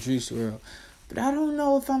joint with Juice WRLD. But I don't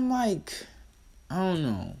know if I'm like, I don't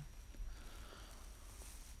know.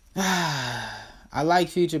 I like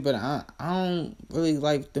Future, but I don't really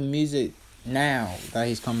like the music now that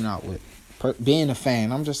he's coming out with. Being a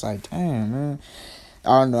fan, I'm just like, damn, man.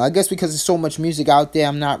 I don't know. I guess because there's so much music out there,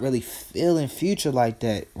 I'm not really feeling Future like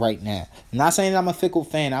that right now. I'm not saying I'm a fickle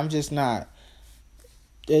fan. I'm just not.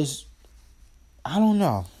 I don't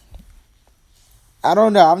know.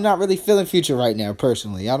 I'm not really feeling Future right now,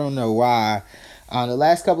 personally. I don't know why. The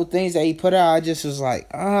last couple things that he put out, I just was like,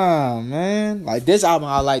 oh, man. Like, this album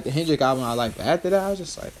I like, the Hendrix album I like. But after that, I was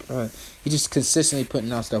just like, he just consistently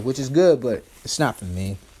putting out stuff, which is good, but it's not for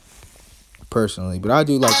me, personally. But I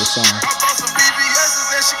do like the song.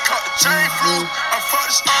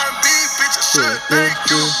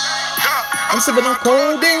 I'm sipping on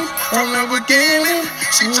codeine. I'm never getting it.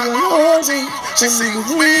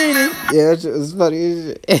 Yeah, it's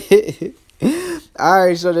funny.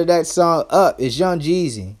 Alright, so the next song up is Young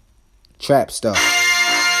Jeezy, Trap Star.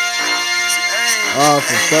 Oh,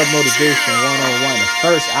 from Thug Motivation 101, the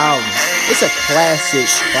first album. It's a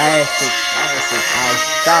classic. I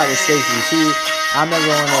started Stacey. I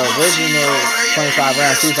remember on the original 25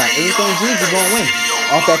 rounds, she was like, anything Jeezy gonna win.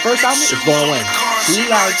 Off that first album, it's gonna win. She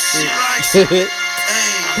likes it.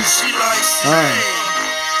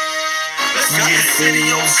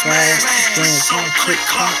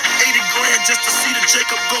 Just to see the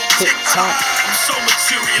Jacob go tick tock. I'm so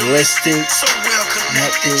materialistic, so well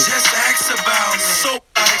connected. Just ask about me. So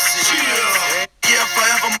chill. Yeah,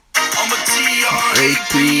 forever. I'm a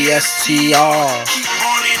APSTR. Keep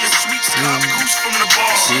on in the sweet Scott Goose from the bar.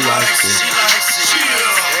 She likes it.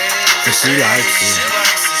 Chill. Cause she likes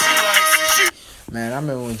it. Man, I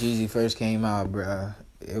remember when Jeezy first came out, bruh.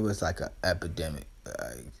 It was like an epidemic.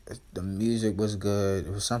 Like, the music was good.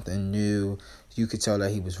 It was something new. You could tell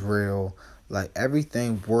that he was real. Like,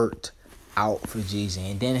 everything worked out for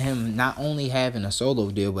Jeezy. And then him not only having a solo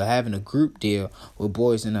deal, but having a group deal with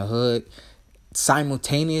Boys in the Hood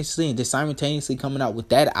simultaneously, and just simultaneously coming out with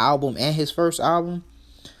that album and his first album.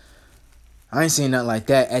 I ain't seen nothing like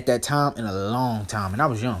that at that time in a long time, and I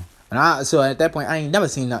was young. So at that point, I ain't never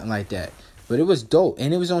seen nothing like that. But it was dope,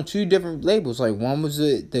 and it was on 2 different labels. Like, one was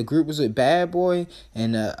the group was with Bad Boy,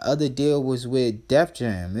 and the other deal was with Def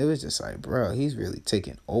Jam. It was just like, bro, he's really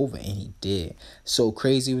taking over, and he did. So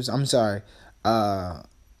Crazy was, I'm sorry, Go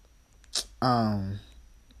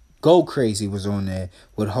Crazy was on there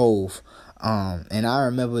with Hove. And I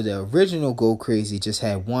remember the original Go Crazy just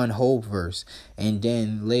had one Hove verse, and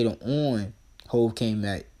then later on, Hove came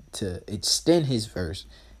back to extend his verse,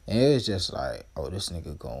 and it was just like, oh, this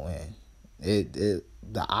nigga go in. The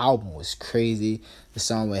album was crazy. The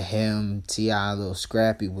song with him, T.I., Lil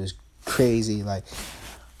Scrappy was crazy. Like,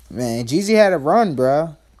 man, Jeezy had a run,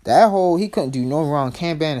 bro. That whole, he couldn't do no wrong.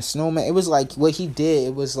 Can't Ban a Snowman. It was like what he did.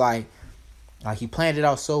 It was like he planned it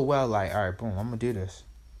out so well. Like, all right, boom, I'm gonna do this,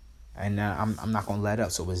 and I'm not gonna let up.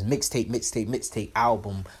 So it was mixtape,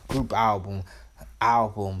 album, group album,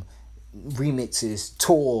 remixes,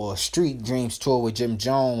 tour, Street Dreams tour with Jim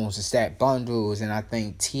Jones and Stat Bundles, and I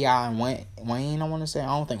think T.I. and Wayne, I want to say. I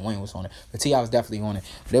don't think Wayne was on it, but T.I. was definitely on it.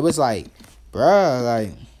 But it was like, bruh,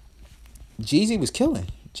 like, Jeezy was killing.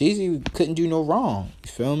 Jeezy couldn't do no wrong,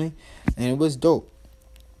 you feel me? And it was dope.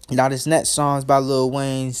 Now this next song's by Lil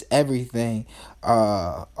Wayne's Everything,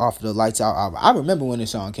 off the Lights Out album. I remember when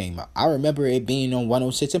this song came out. I remember it being on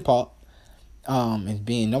 106 and Park. And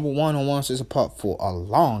being number 1 on 106 and Park for a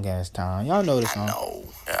long ass time. Y'all know this song. I know,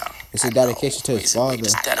 yeah. It's a dedication to his father.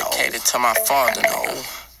 It's dedicated to my father, no.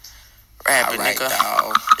 Rapping, nigga.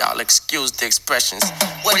 Y'all excuse the expressions.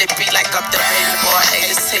 What it be like up there, baby boy? Hey,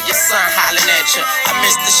 just tell your son hollering at you. I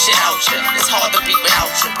miss the shit out you. It's hard to be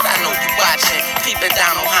without you, but I know you watching. Peeping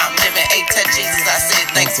down on how I'm living. Hey, tell Jesus I said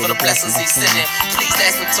thanks for the blessings he's sending. Please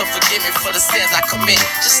ask him to forgive me for the sins I commit.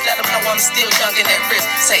 Just let him know I'm still young and at risk.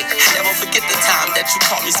 Say, I never forget the time that you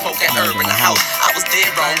caught me smoking herb in the house. I was dead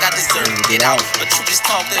wrong, I deserved to get out. But you just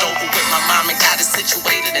talked it over with my mom and got it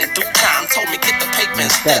situated in due time. Told me get the paper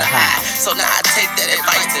instead of high. So now I take that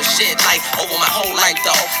advice and shit like over my whole life,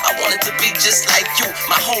 dog. I wanted to be just like you,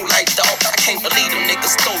 my whole life, dog. I can't believe them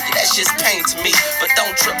niggas stole you, that shit's pain to me. But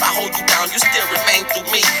don't trip, I hold you down, you still remain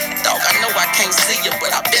through me. Dog, I know I can't see you,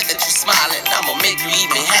 but I bet that you smiling. I'ma make you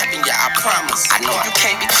even happier, I promise. I know you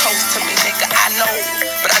can't be close to me, nigga, I know.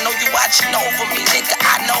 But I know you watching over me, nigga,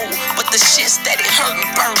 I know. But the shit steady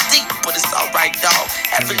hurting, burn deep. But it's alright, dog.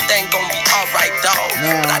 Everything gon' be alright, dog.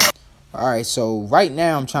 But I know. Alright, so right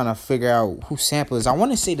now I'm trying to figure out who sample is. I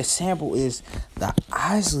want to say the sample is the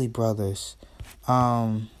Isley Brothers.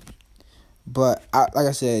 But like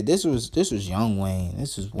I said, this was young Wayne.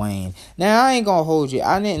 This was Wayne. Now I ain't gonna hold you.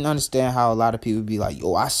 I didn't understand how a lot of people be like,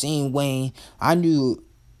 yo, I seen Wayne. I knew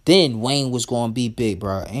then Wayne was gonna be big,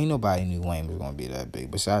 bro. Ain't nobody knew Wayne was gonna be that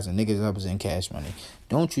big besides the niggas that was in Cash Money.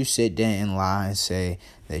 Don't you sit there and lie and say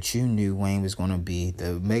that you knew Wayne was gonna be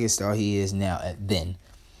the megastar he is now at then.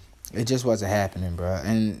 It just wasn't happening, bro.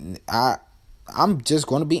 And I'm just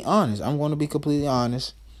going to be honest. I'm going to be completely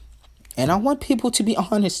honest. And I want people to be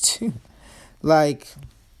honest, too. Like,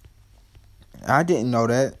 I didn't know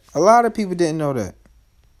that. A lot of people didn't know that.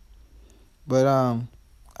 But,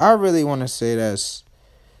 I really want to say that's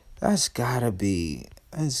gotta be.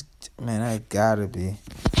 That gotta be.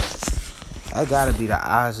 That gotta be the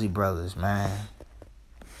Isley Brothers, man.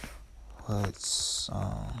 What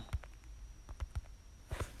song?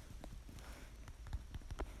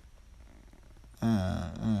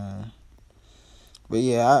 But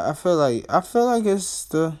yeah, I feel like it's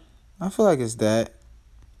that.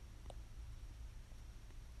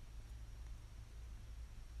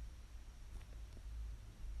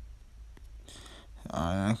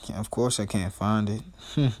 Of course I can't find it.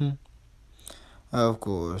 Of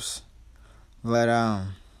course. But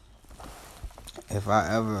if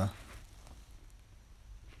I ever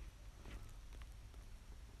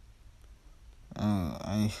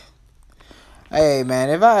hey man,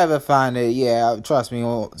 if I ever find it, yeah, trust me,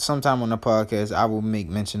 sometime on the podcast I will make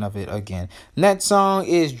mention of it again. Next song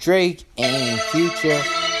is Drake and Future,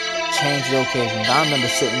 Change Locations. I remember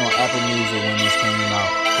sitting on Apple Music when this came out,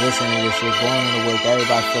 listening to this shit, going to work,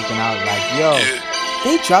 everybody flipping out like, yo,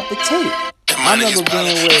 they dropped the tape. I remember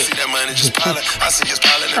being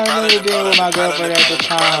with my girlfriend at the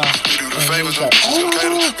time, and he was like, oh my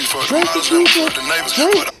God, Drake and Future,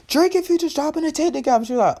 Drake and Future's dropping a tape together.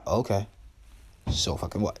 She was like, okay. So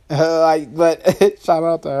fucking what? Like, but shout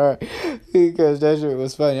out to her because that shit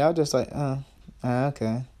was funny. I was just like,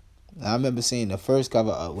 okay. I remember seeing the first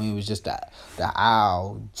cover when it was just the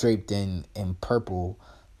owl draped in purple,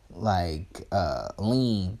 like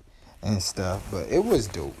lean and stuff. But it was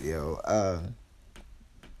dope, yo.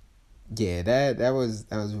 Yeah, that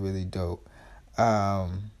was really dope.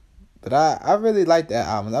 But I really liked that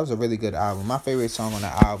album. That was a really good album. My favorite song on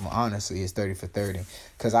that album, honestly, is 30 for 30.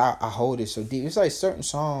 Because I hold it so deep. It's like certain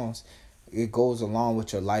songs, it goes along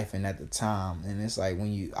with your life and at the time. And it's like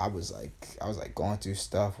when I was like going through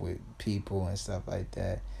stuff with people and stuff like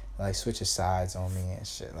that. Like switching sides on me and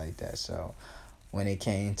shit like that. So when it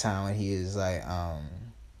came time when he was like, I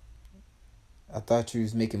thought you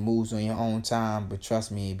was making moves on your own time, but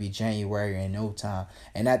trust me, it'd be January in no time.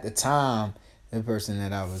 And at the time, the person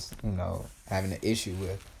that I was, having an issue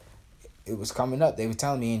with, it was coming up. They were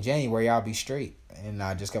telling me in January I'll be straight. And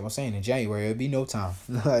I just kept on saying in January it'll be no time.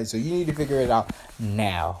 So you need to figure it out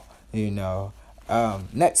now,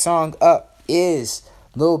 Next song up is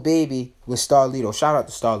Lil Baby with Starlito. Shout out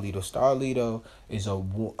to Starlito. Starlito is a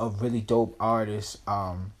really dope artist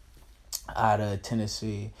out of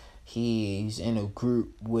Tennessee. He's in a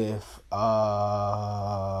group with my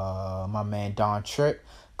man Don Trick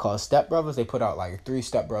called Step Brothers. They put out like 3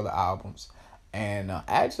 Step Brother albums. And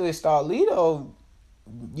actually Starlito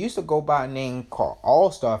used to go by a name called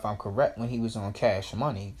All Star, if I'm correct, when he was on Cash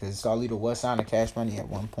Money, because Starlito was signed to Cash Money at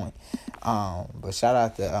one point. But shout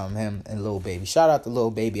out to him and Lil Baby. Shout out to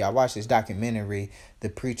Lil Baby. I watched this documentary, The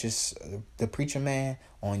Preacher Man,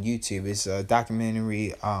 on YouTube. It's a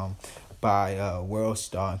documentary by World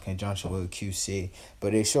Star in conjunction with QC,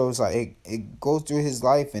 but it shows like it goes through his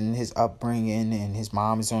life and his upbringing, and his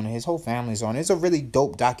mom is on it, his whole family's on it. It's a really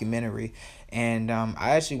dope documentary, and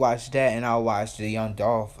I actually watched that, and I watched the Young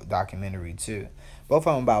Dolph documentary too. Both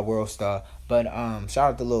of them about World Star, but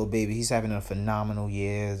shout out to Lil Baby. He's having a phenomenal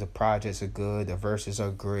year. The projects are good, the verses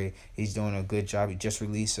are great. He's doing a good job. He just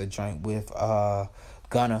released a joint with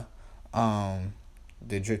Gunna.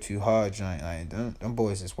 The Drip Too Hard joint, like them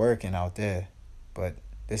boys is working out there, but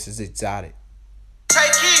this is exotic. Take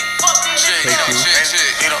it, fuck this shit, get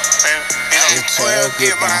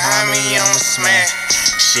behind me, I'ma smash.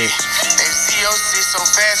 Shit, FCOC so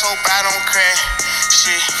fast, hope I don't crash.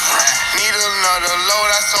 Shit, need another load,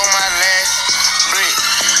 I sold my last brick.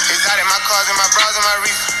 Exotic, my cars and my bras and my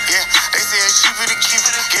reefer. Yeah, they say it's cheaper to keep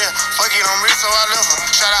it. Yeah, fuck it, I'm rich, so I love her.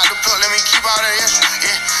 Shout out the plug, let me keep all the extra.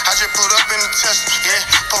 Yeah, I just put up in the Tesla. Yeah,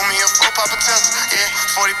 pull me a 4 Papa Tesla. Yeah,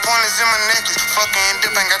 40 pointers in my necklace. Fucking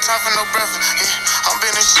dip, ain't got time for no breakfast. Yeah, I'm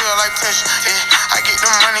been in shit like pressure. Yeah, I get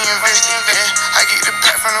the money invested. Yeah, I get the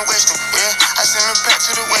pack from the Western. Yeah, I send the pack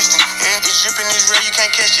to the Western. Yeah, it's dripping, it's real, you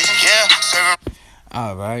can't catch it. Yeah, serving.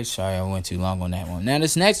 Alright, sorry I went too long on that one. Now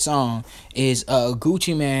this next song is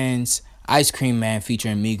Gucci Mane's Ice Cream Man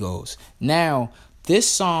featuring Migos. Now, this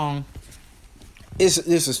song this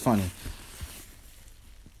is funny.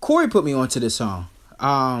 Corey put me onto this song.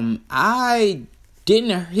 I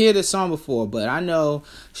didn't hear this song before, but I know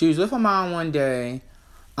she was with her mom one day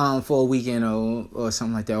for a weekend or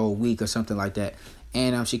something like that, or a week or something like that.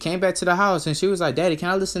 And she came back to the house and she was like, Daddy, can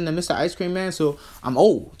I listen to Mr. Ice Cream Man? So I'm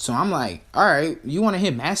old. So I'm like, all right, you want to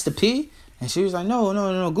hear Master P? And she was like, no,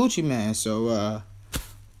 Gucci Man. So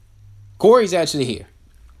Corey's actually here.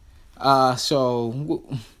 So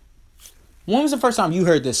when was the first time you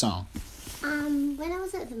heard this song? When I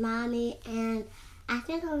was with mommy, and I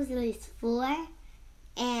think I was at least 4,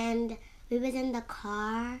 and we was in the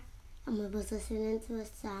car, and we was listening to a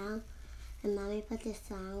song, and mommy put this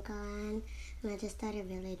song on, and I just started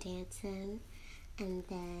really dancing, and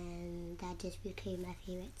then that just became my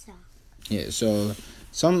favorite song. Yeah, so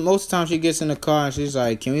most of the time she gets in the car and she's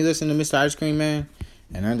like, can we listen to Mr. Ice Cream Man?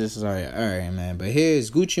 And I'm just like, all right, man. But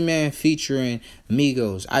here's Gucci Man featuring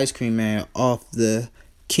Migos, Ice Cream Man, off the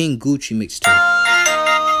King Gucci mixtape.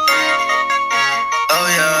 Oh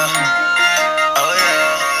yeah, oh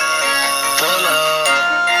yeah, pull up,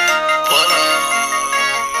 pull up,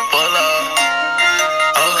 pull up,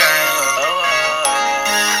 okay.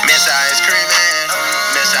 Mr. Ice Cream Man,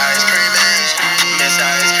 Mr. Ice Cream Man, Mr.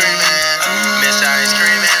 Ice Cream Man, Mr. Ice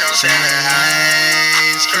Cream Man, I'm selling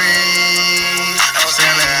ice cream, I'm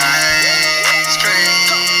selling ice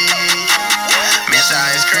cream. Mr.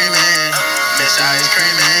 Ice Cream Man, Mr. Ice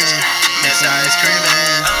Cream Man, Mr. Ice Cream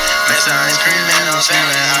Man, Mr. Ice Cream Man, I'm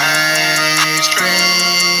selling ice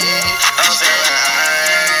cream. I'm selling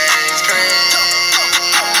ice cream.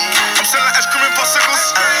 I'm selling ice cream in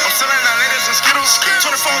popsicles. I'm selling out ladies and Skittles.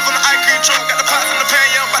 24s on the ice cream truck. Got the pots in the pan,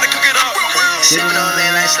 yeah, I'm about to cook it up. Sippin' on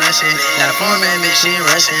lean like slushy. Got a foreign bad bitch, she ain't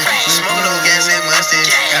rushing. Smoking on gas and mustard.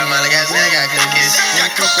 Got a molly, got snack, got cookies.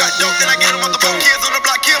 Got coke, got dope, then I get them off the boat. Kids on the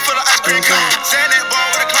block, kill for the ice cream cone. Sand that ball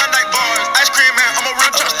with a Klondike bars. Ice cream man, I'm a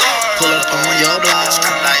real trust star. Pull up on your block.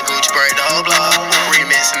 Like Gucci, break the whole block.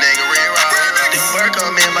 Remix, nigga, re-rock. The work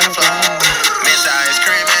on me, butterfly. Miss ice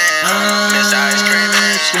cream man. Miss ice cream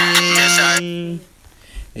man. Miss ice.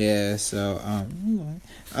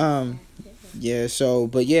 Yeah,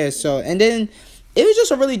 so, and then it was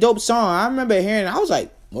just a really dope song. I remember hearing it, I was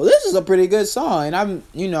like, well, this is a pretty good song. And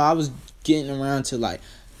I was getting around to like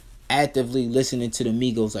actively listening to the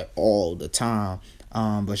Migos like all the time.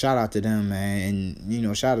 But shout out to them, man.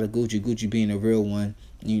 And, shout out to Gucci being a real one,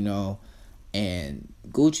 and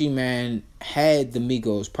Gucci, man, had the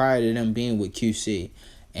Migos prior to them being with QC,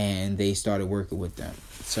 and they started working with them.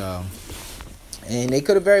 So, and they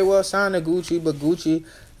could have very well signed to Gucci, but Gucci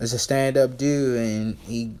is a stand-up dude, and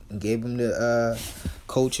he gave him the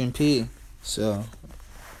coaching P. So,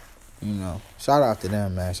 shout out to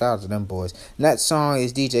them, man. Shout out to them boys. And that song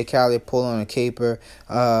is DJ Khaled, Pull on a Caper,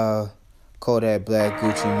 Kodak Black,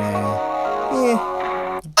 Gucci, man. Yeah.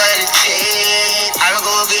 I'ma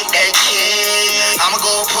go get that kid. I'ma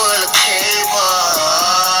go pull a caper.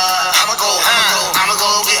 I'ma go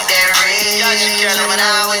get that ring. Coming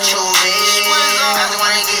out with your bitch. I just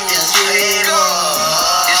wanna get this paper.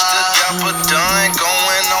 It's the Dapper Done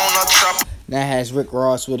going on a trap. That has Rick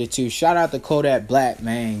Ross with it too. Shout out to Kodak Black,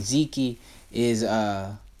 man. Zeke is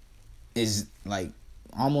like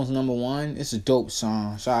almost number one. It's a dope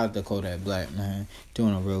song. Shout out to Kodak Black, man.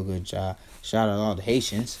 Doing a real good job. Shout out to all the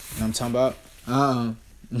Haitians. You know what I'm talking about?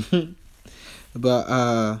 But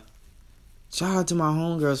shout out to my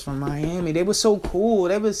homegirls from Miami. They were so cool.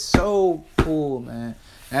 Man.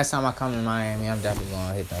 Next time I come to Miami, I'm definitely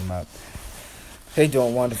gonna hit them up. They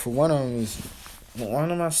doing wonderful. One of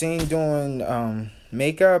them I've seen doing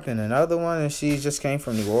makeup, and another one, and she just came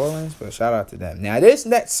from New Orleans. But shout out to them. Now this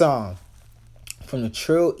next song from the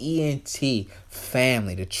Trill ENT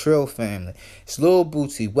family, the Trill family. It's Lil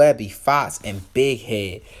Bootsy, Webby, Fox, and Big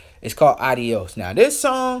Head. It's called Adios. Now this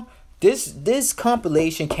song, this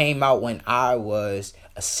compilation came out when I was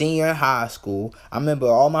a senior in high school. I remember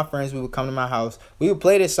all my friends, we would come to my house. We would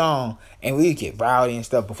play this song, and we would get rowdy and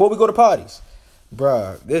stuff before we go to parties.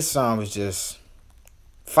 Bruh, this song was just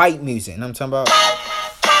fight music. You know what I'm talking about?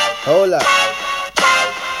 Hold up.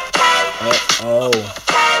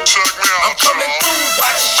 I'm coming through,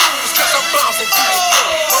 watch your shoes, cause I'm bouncing to it.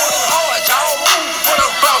 Rolling hard, y'all move when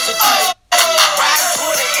I'm bouncing to it. Ride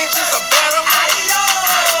 20 inches or better.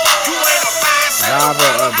 You ain't a fine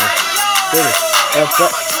Survivor of the fittest.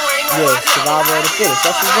 Survivor of the fittest.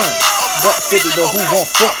 That's what's going. Buck 50, but who won't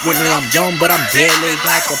fuck with me? I'm young, but I'm deadly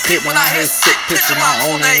like a pit. When I hear sick, picture my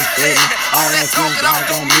own name dead. All that goon dog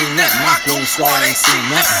don't mean nothing. My goon squad ain't seen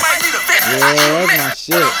nothing. Yeah, that's my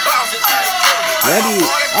shit. Webby,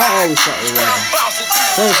 I always fuck with Webby.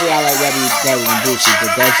 Personally, I like Webby better than Bootsy,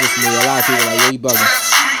 but that's just me. A lot of people are like, yeah, you bugging.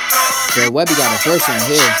 So Webby got a verse on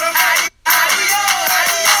here.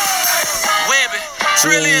 Webby,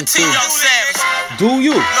 Trillion T, Young Savage. Do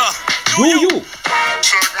you?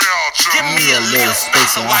 Give me a little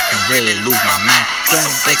space so I can really lose my mind. Put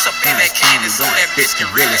some flakes up in that candy so that bitch can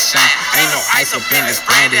really shine. Ain't no ice up in this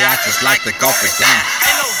brandy, I just like to golf it down.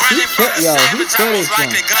 Ain't no running from the savage, I was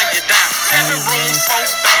like to gun you down. 7 rooms, 4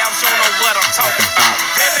 baths, you know what I'm talking about.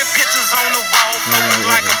 Baby pictures on the wall, flowing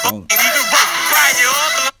like a boat. Ain't even work, fry you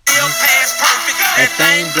up, little past perfect. That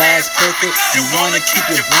thing blast perfect. You wanna keep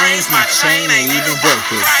your brains, my chain ain't even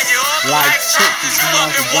worth it. Like turkeys, you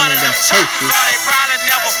want one of them turkeys.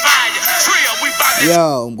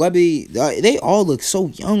 Yo, Webby, they all look so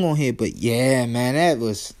young on here, but yeah, man,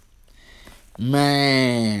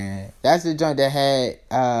 that's the joint that had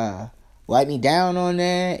Wipe Me Down on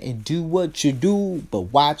there and Do What You Do, but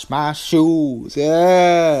Watch My Shoes.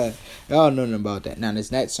 Yeah, y'all know nothing about that. Now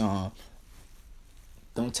this next song,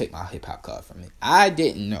 don't take my hip hop card from me. I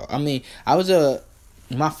didn't know. I mean,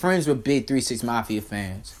 my friends were big 3 6 Mafia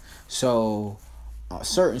fans, so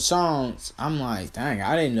certain songs I'm like, dang,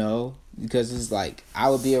 I didn't know. Because it's like I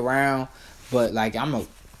would be around, but like I'm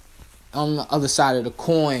on the other side of the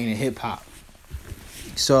coin in hip hop.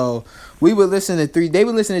 So they would listen to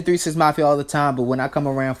 3 6 Mafia all the time, but when I come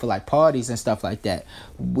around for like parties and stuff like that,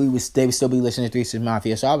 they would still be listening to 3 6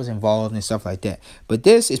 Mafia. So I was involved and stuff like that. But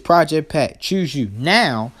this is Project Pat, Choose You.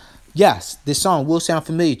 Now, yes, this song will sound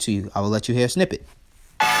familiar to you. I will let you hear a snippet.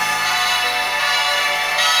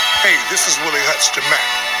 Hey, this is Willie Hutch to Mac.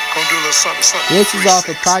 Gonna do a little something. This is off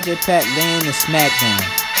of Project Pat Land and Smackdown.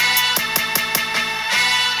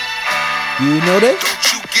 You know this? Don't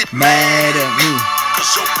you get Mad at me.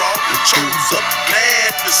 cause your bra chose up.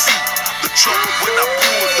 Glad to see the trouble when I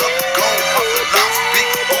pulled up. Gone puffin' lots, big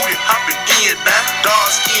booty hopping in now. Dark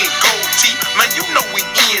skin, gold teeth, man, you know we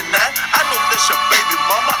in now. I know that's your baby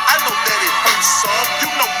mama, I know that it hurts some. You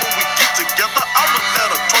know when we get together, I'ma let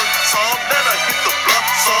her twerk some. Let her hit the blunt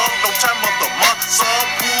some, no time of the month some.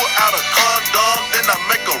 Pull out a condom, then I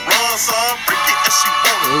make her run some. Freaky as she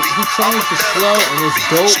wanna be, He changed the flow and it's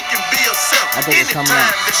dope. She can be herself I think it's coming anytime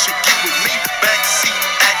out. that she get with me. Backseat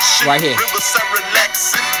action, Right here. Riverside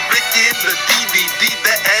relaxing. Breaking the DVD,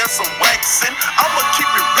 that ass some waxing. I'ma keep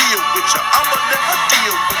it real with ya, I'ma let her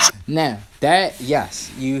deal with ya. Now, that,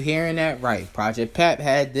 yes, you hearing that right. Project Pat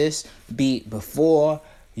had this beat before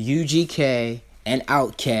UGK and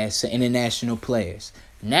Outkast, the international players.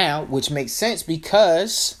 Now, which makes sense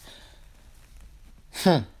because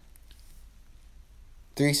 3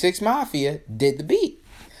 6 Mafia did the beat.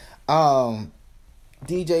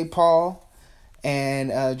 DJ Paul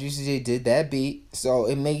and Juicy J did that beat, so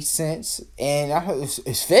it makes sense, and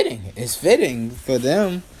it's fitting. It's fitting for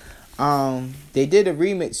them. They did a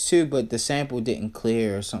remix too, but the sample didn't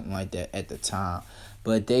clear or something like that at the time.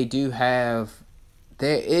 But they do have.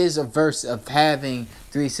 There is a verse of having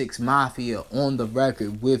 3 6 Mafia on the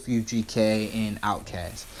record with UGK and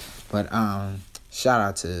Outkast. But shout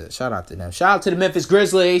out to them. Shout out to the Memphis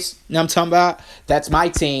Grizzlies. You know what I'm talking about? That's my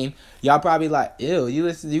team. Y'all probably like, ew,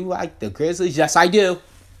 you like the Grizzlies? Yes, I do.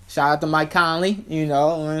 Shout out to Mike Conley. You know,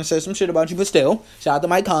 I'm gonna say some shit about you, but still, shout out to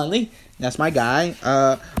Mike Conley. That's my guy.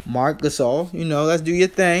 Mark Gasol. You know, let's do your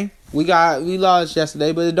thing. We lost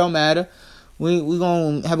yesterday, but it don't matter. We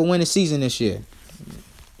gonna have a winning season this year.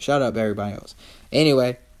 Shout out to everybody else.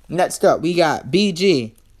 Anyway, next up, we got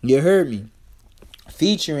BG. You heard me.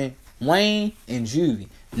 Featuring Wayne and Juvie.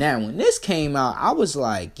 Now, when this came out, I was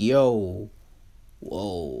like, yo,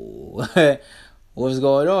 whoa. What's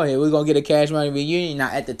going on here? We're going to get a Cash Money reunion. Now,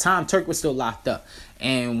 at the time, Turk was still locked up.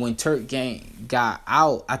 And when Turk got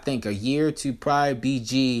out, I think a year or two prior,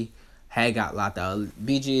 BG had got locked out.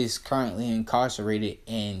 BG is currently incarcerated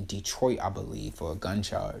in Detroit, I believe, for a gun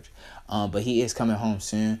charge. But he is coming home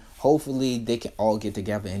soon. Hopefully, they can all get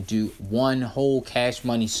together and do one whole Cash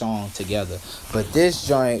Money song together. But this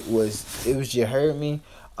joint was You Heard Me.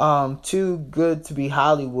 Too Good to Be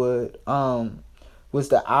Hollywood was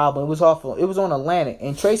the album. It was awful. It was on Atlantic.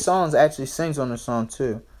 And Trey Songz actually sings on the song,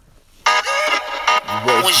 too.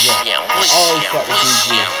 Always fuck with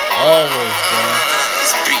BG. Always, bro.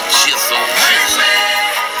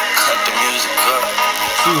 Cut the music up.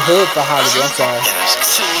 Too hood for Hollywood, I'm sorry.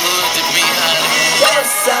 Too hood to be Hollywood.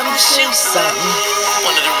 Something.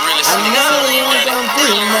 One of the realest I know you ain't gonna do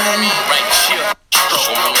nothing. right here.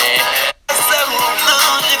 Oh man.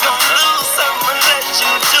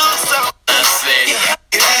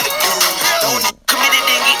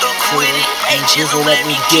 Jizzle let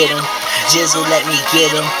me get him. Jizzle let me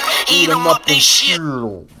get him. Eat him up and shit. You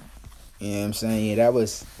know what I'm saying? Yeah, that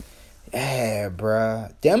was... Yeah,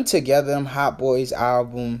 bruh. Them together, them Hot Boys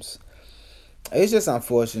albums. It's just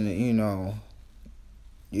unfortunate, you know.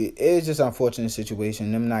 It's just an unfortunate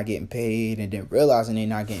situation. Them not getting paid and then realizing they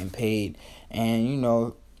not getting paid. And, you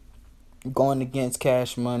know, going against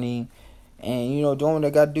Cash Money. And, you know, doing what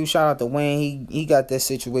they got to do. Shout out to Wayne. He got that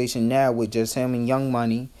situation now with just him and Young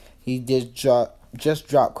Money. He just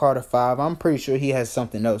dropped Carter 5. I'm pretty sure he has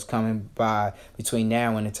something else coming by between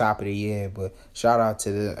now and the top of the year. But shout out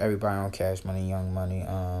to everybody on Cash Money, Young Money,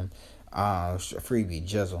 Freebie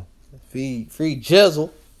Jizzle. Free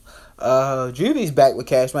Jizzle. Juvie's back with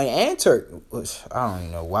Cash Money and Turk. Which I don't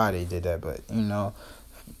even know why they did that, but you know,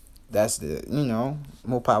 that's the, you know,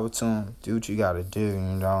 more power to them. Do what you gotta do, you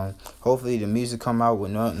know. Hopefully the music come out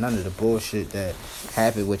with none of the bullshit that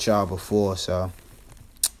happened with y'all before. So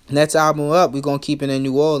next album up, we're gonna keep it in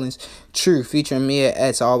New Orleans. True, featuring Mia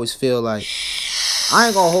X. I always feel like, I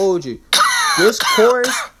ain't gonna hold you. This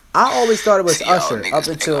chorus, I always thought it was Usher up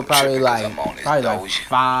until probably like 2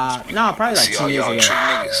 years ago.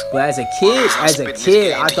 But as a kid,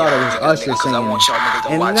 I thought it was Usher singing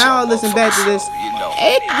it. And now I listen back to this,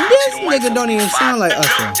 this nigga don't even sound like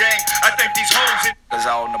Usher. I think these hoes Cause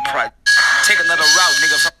I on the price. Take another route,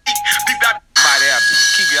 nigga. Might happen.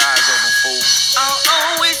 Keep your eyes open, fool. I'll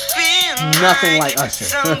always feel nothing like Usher.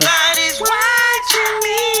 Somebody's watching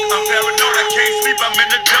me. I'm paranoid, I can't sleep, I'm in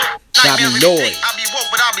the dope. Got me annoyed. I'll be woke,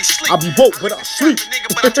 but I'll be sleep. I'll be woke, but I'll sleep.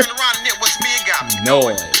 Nigga, but I turn around and it was me, it got me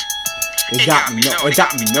Annoyed. It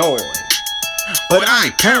got me annoyed. But I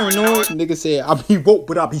ain't paranoid. Nigga said, I'll be woke,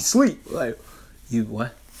 but I'll be sleep. Like, you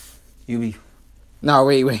what? You be... No,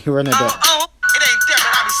 wait, run it back. It ain't there,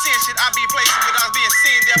 but I be seeing shit. I be places without being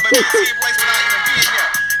seen there, but be seeing places without even being there.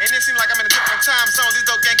 And it seem like I'm in a different time zone. This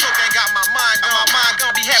dope gang, cocaine got my mind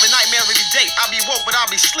be woke, but I'll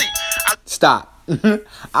be sleep. Stop.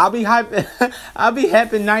 I'll be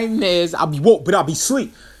having nightmares. I'll be woke, but I'll be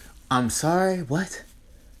sleep. I'm sorry, what?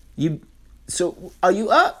 So are you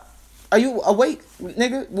up? Are you awake,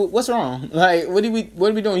 nigga? What's wrong? Like, what are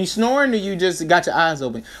we doing? You snoring or you just got your eyes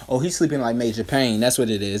open? Oh, he's sleeping like Major Payne. That's what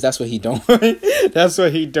it is. That's what he doing. That's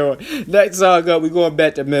what he doing. Next song up, we going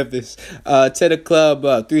back to Memphis. To the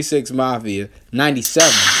Club, 3 6 Mafia,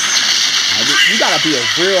 97. You gotta be a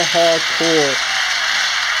real hardcore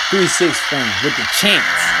 3 6 fan with the chants.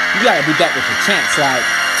 You gotta be back with the chants, like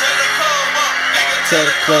tear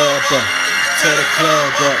the club up, tear the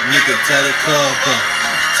club up, nigga, tear the club up,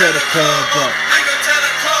 tear the club up.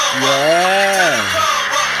 Yeah.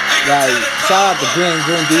 Like, shout out to Glenn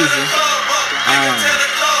Diesel.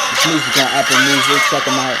 This music on Apple Music, check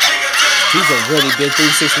him out. He's a really big 3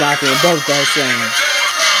 6 Mafia in both those things.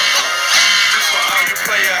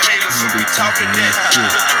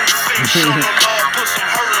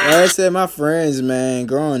 Like I said, my friends, man,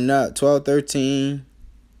 growing up, 12, 13,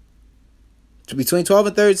 between 12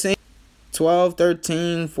 and 13, 12,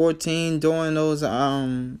 13, 14, doing those,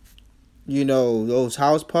 those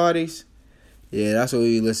house parties. Yeah, that's what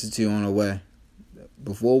we listen to on the way.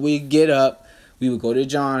 Before we get up, we would go to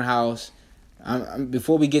John house.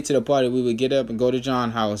 Before we get to the party, we would get up and go to John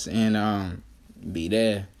house and be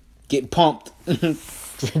there. Get pumped.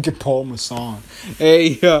 Get Paul Masson.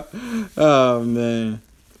 Hey, oh, man.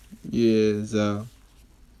 Yeah, so.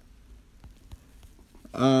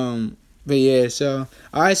 But yeah, so.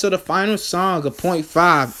 Alright, so the final song of point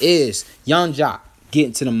 5 is Young Jock,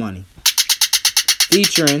 Getting to the Money.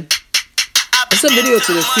 Featuring. It's a video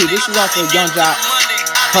to this too. This is off of Young Jock,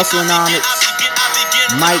 Hustlenomics,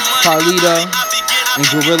 Mike Carlito, and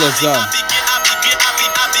Gorilla Zoe.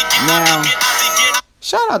 Now,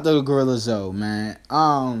 shout out to Gorilla Zoe, man.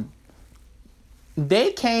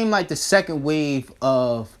 They came like the second wave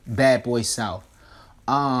of Bad Boy South.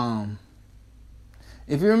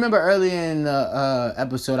 If you remember earlier in the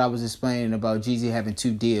episode, I was explaining about Jeezy having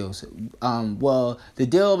 2 deals. Well, the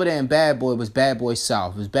deal over there in Bad Boy was Bad Boy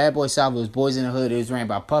South. It was Bad Boy South. It was Boys in the Hood. It was ran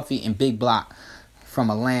by Puffy and Big Block from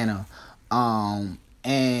Atlanta.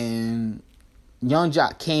 And Young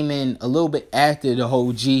Jock came in a little bit after the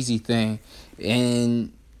whole Jeezy thing.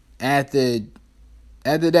 And after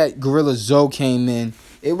that, Gorilla Zoe came in.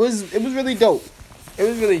 It was really dope. It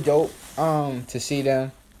was really dope to see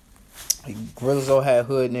them. Gorilla Zoe had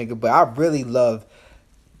Hood Nigga, but I really love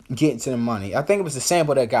Getting to the Money. I think it was the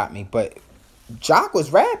sample that got me, but Jock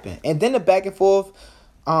was rapping. And then the back and forth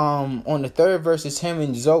on the third verse, him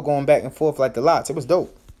and Zoe going back and forth like the lots. It was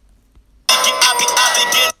dope.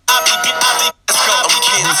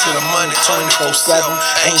 To the money 24/7,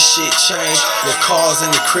 ain't shit changed. The cars and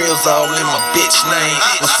the cribs all in my bitch name.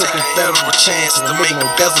 I'm taking federal chances to make no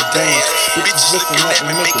bezel dance. Bitches looking at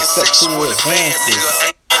me making sexual advances.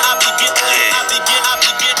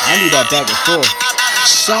 I need that back and forth.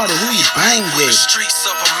 Shawty, who you bang with?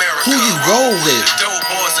 Who you roll with?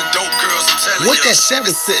 What that Chevy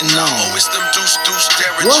sitting on? What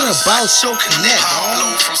about your connect,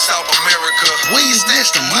 dog? Where you snatch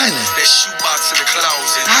the money?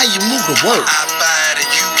 How you move the work? How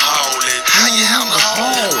you handle the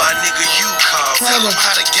home? Tell them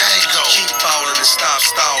how the gang go. Keep ballin' and stop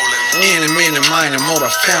stallin'. Any, money, motor,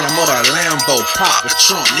 phantom, motor, Lambo. Pop the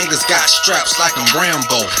trunk, niggas got straps like I'm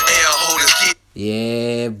Rambo.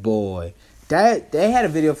 Yeah, boy. They had a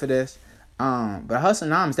video for this. But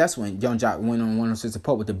Hustlenomics, that's when Young Jock went on 106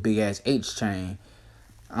 Park with the big ass H chain.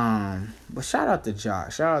 But shout out to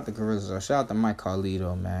Jock, shout out to Gorilla, shout out to Mike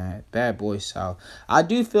Carlito, man. Bad Boy South. I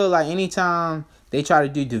do feel like anytime they try to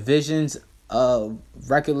do divisions of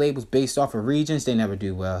record labels based off of regions, they never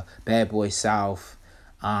do well. Bad Boy South,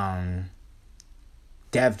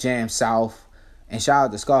 Def Jam South, and shout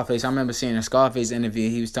out to Scarface. I remember seeing a Scarface interview.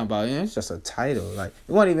 He was talking about, it's just a title. Like,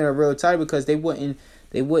 it wasn't even a real title because they wouldn't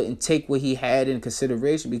take what he had in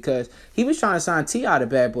consideration because he was trying to sign T.I. to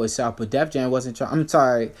Bad Boy South, but Def Jam wasn't trying. I'm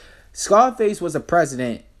sorry. Scarface was a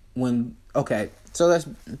president when... Okay, so let's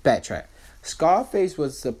backtrack. Scarface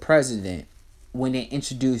was the president when they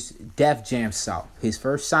introduced Def Jam South. His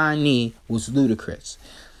first signee was Ludacris.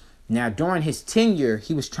 Now, during his tenure,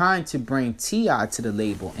 he was trying to bring T.I. to the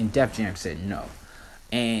label, and Def Jam said no.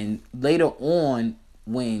 And later on,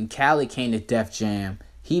 when Khaled came to Def Jam,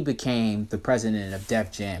 he became the president of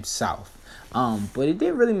Def Jam South. But it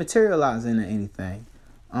didn't really materialize into anything,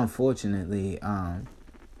 unfortunately. I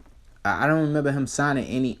don't remember him signing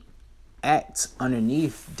any acts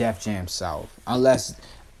underneath Def Jam South. Unless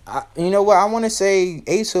You know what? I want to say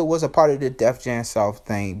Ace Hood was a part of the Def Jam South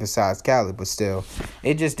thing besides Cali, but still,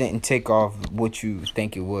 it just didn't take off what you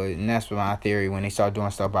think it would. And that's my theory when they start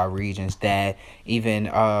doing stuff by regions. That even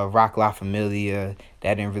Rock La Familia,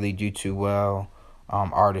 that didn't really do too well,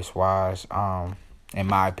 artist-wise, in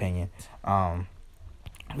my opinion.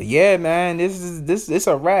 But yeah, man, this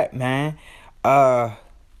a wrap, man.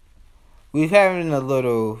 We've having a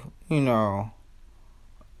little,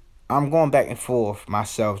 I'm going back and forth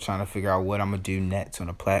myself trying to figure out what I'm going to do next on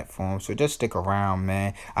the platform. So just stick around,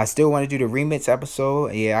 man. I still want to do the remix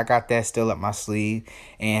episode. Yeah, I got that still up my sleeve.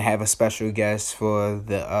 And have a special guest for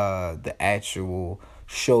the actual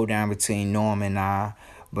showdown between Norm and I.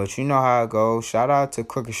 But you know how it goes. Shout out to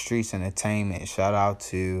Crooked Streets Entertainment. Shout out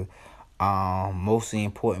to Mostly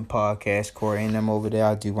Important Podcast, Corey and them over there.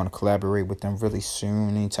 I do want to collaborate with them really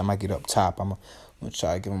soon. Anytime I get up top, I'm going to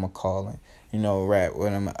try to give them a call and rap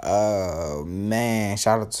with them. Man,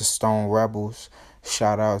 shout out to Stone Rebels.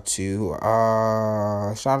 Shout out to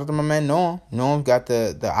my man Norm. Norm got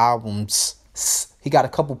the albums. He got a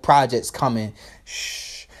couple projects coming.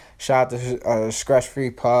 Shout out to Scratch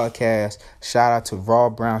Free Podcast. Shout out to Raw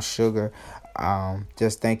Brown Sugar.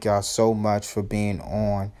 Just thank y'all so much for being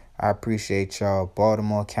on. I appreciate y'all.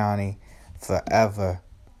 Baltimore County forever.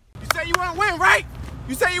 You say you want to win,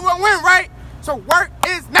 right? So work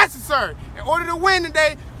is necessary. In order to win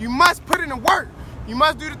today, you must put in the work. You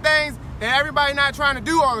must do the things that everybody not trying to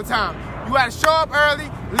do all the time. You gotta show up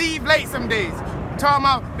early, leave late some days. I'm talking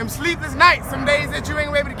about them sleepless nights, some days that you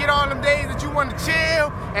ain't able to get all them days that you want to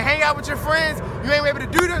chill and hang out with your friends. You ain't able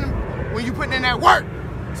to do them when you putting in that work.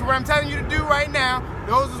 So what I'm telling you to do right now,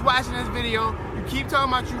 those who's watching this video, you keep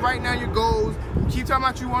talking about you writing down your goals. You keep talking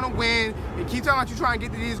about you want to win. You keep talking about you trying to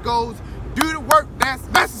get to these goals. Do the work that's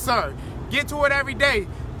necessary. Get to it every day.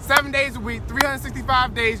 7 days a week,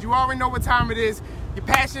 365 days. You already know what time it is. Your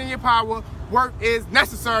passion and your power. Work is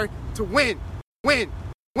necessary to win. Win.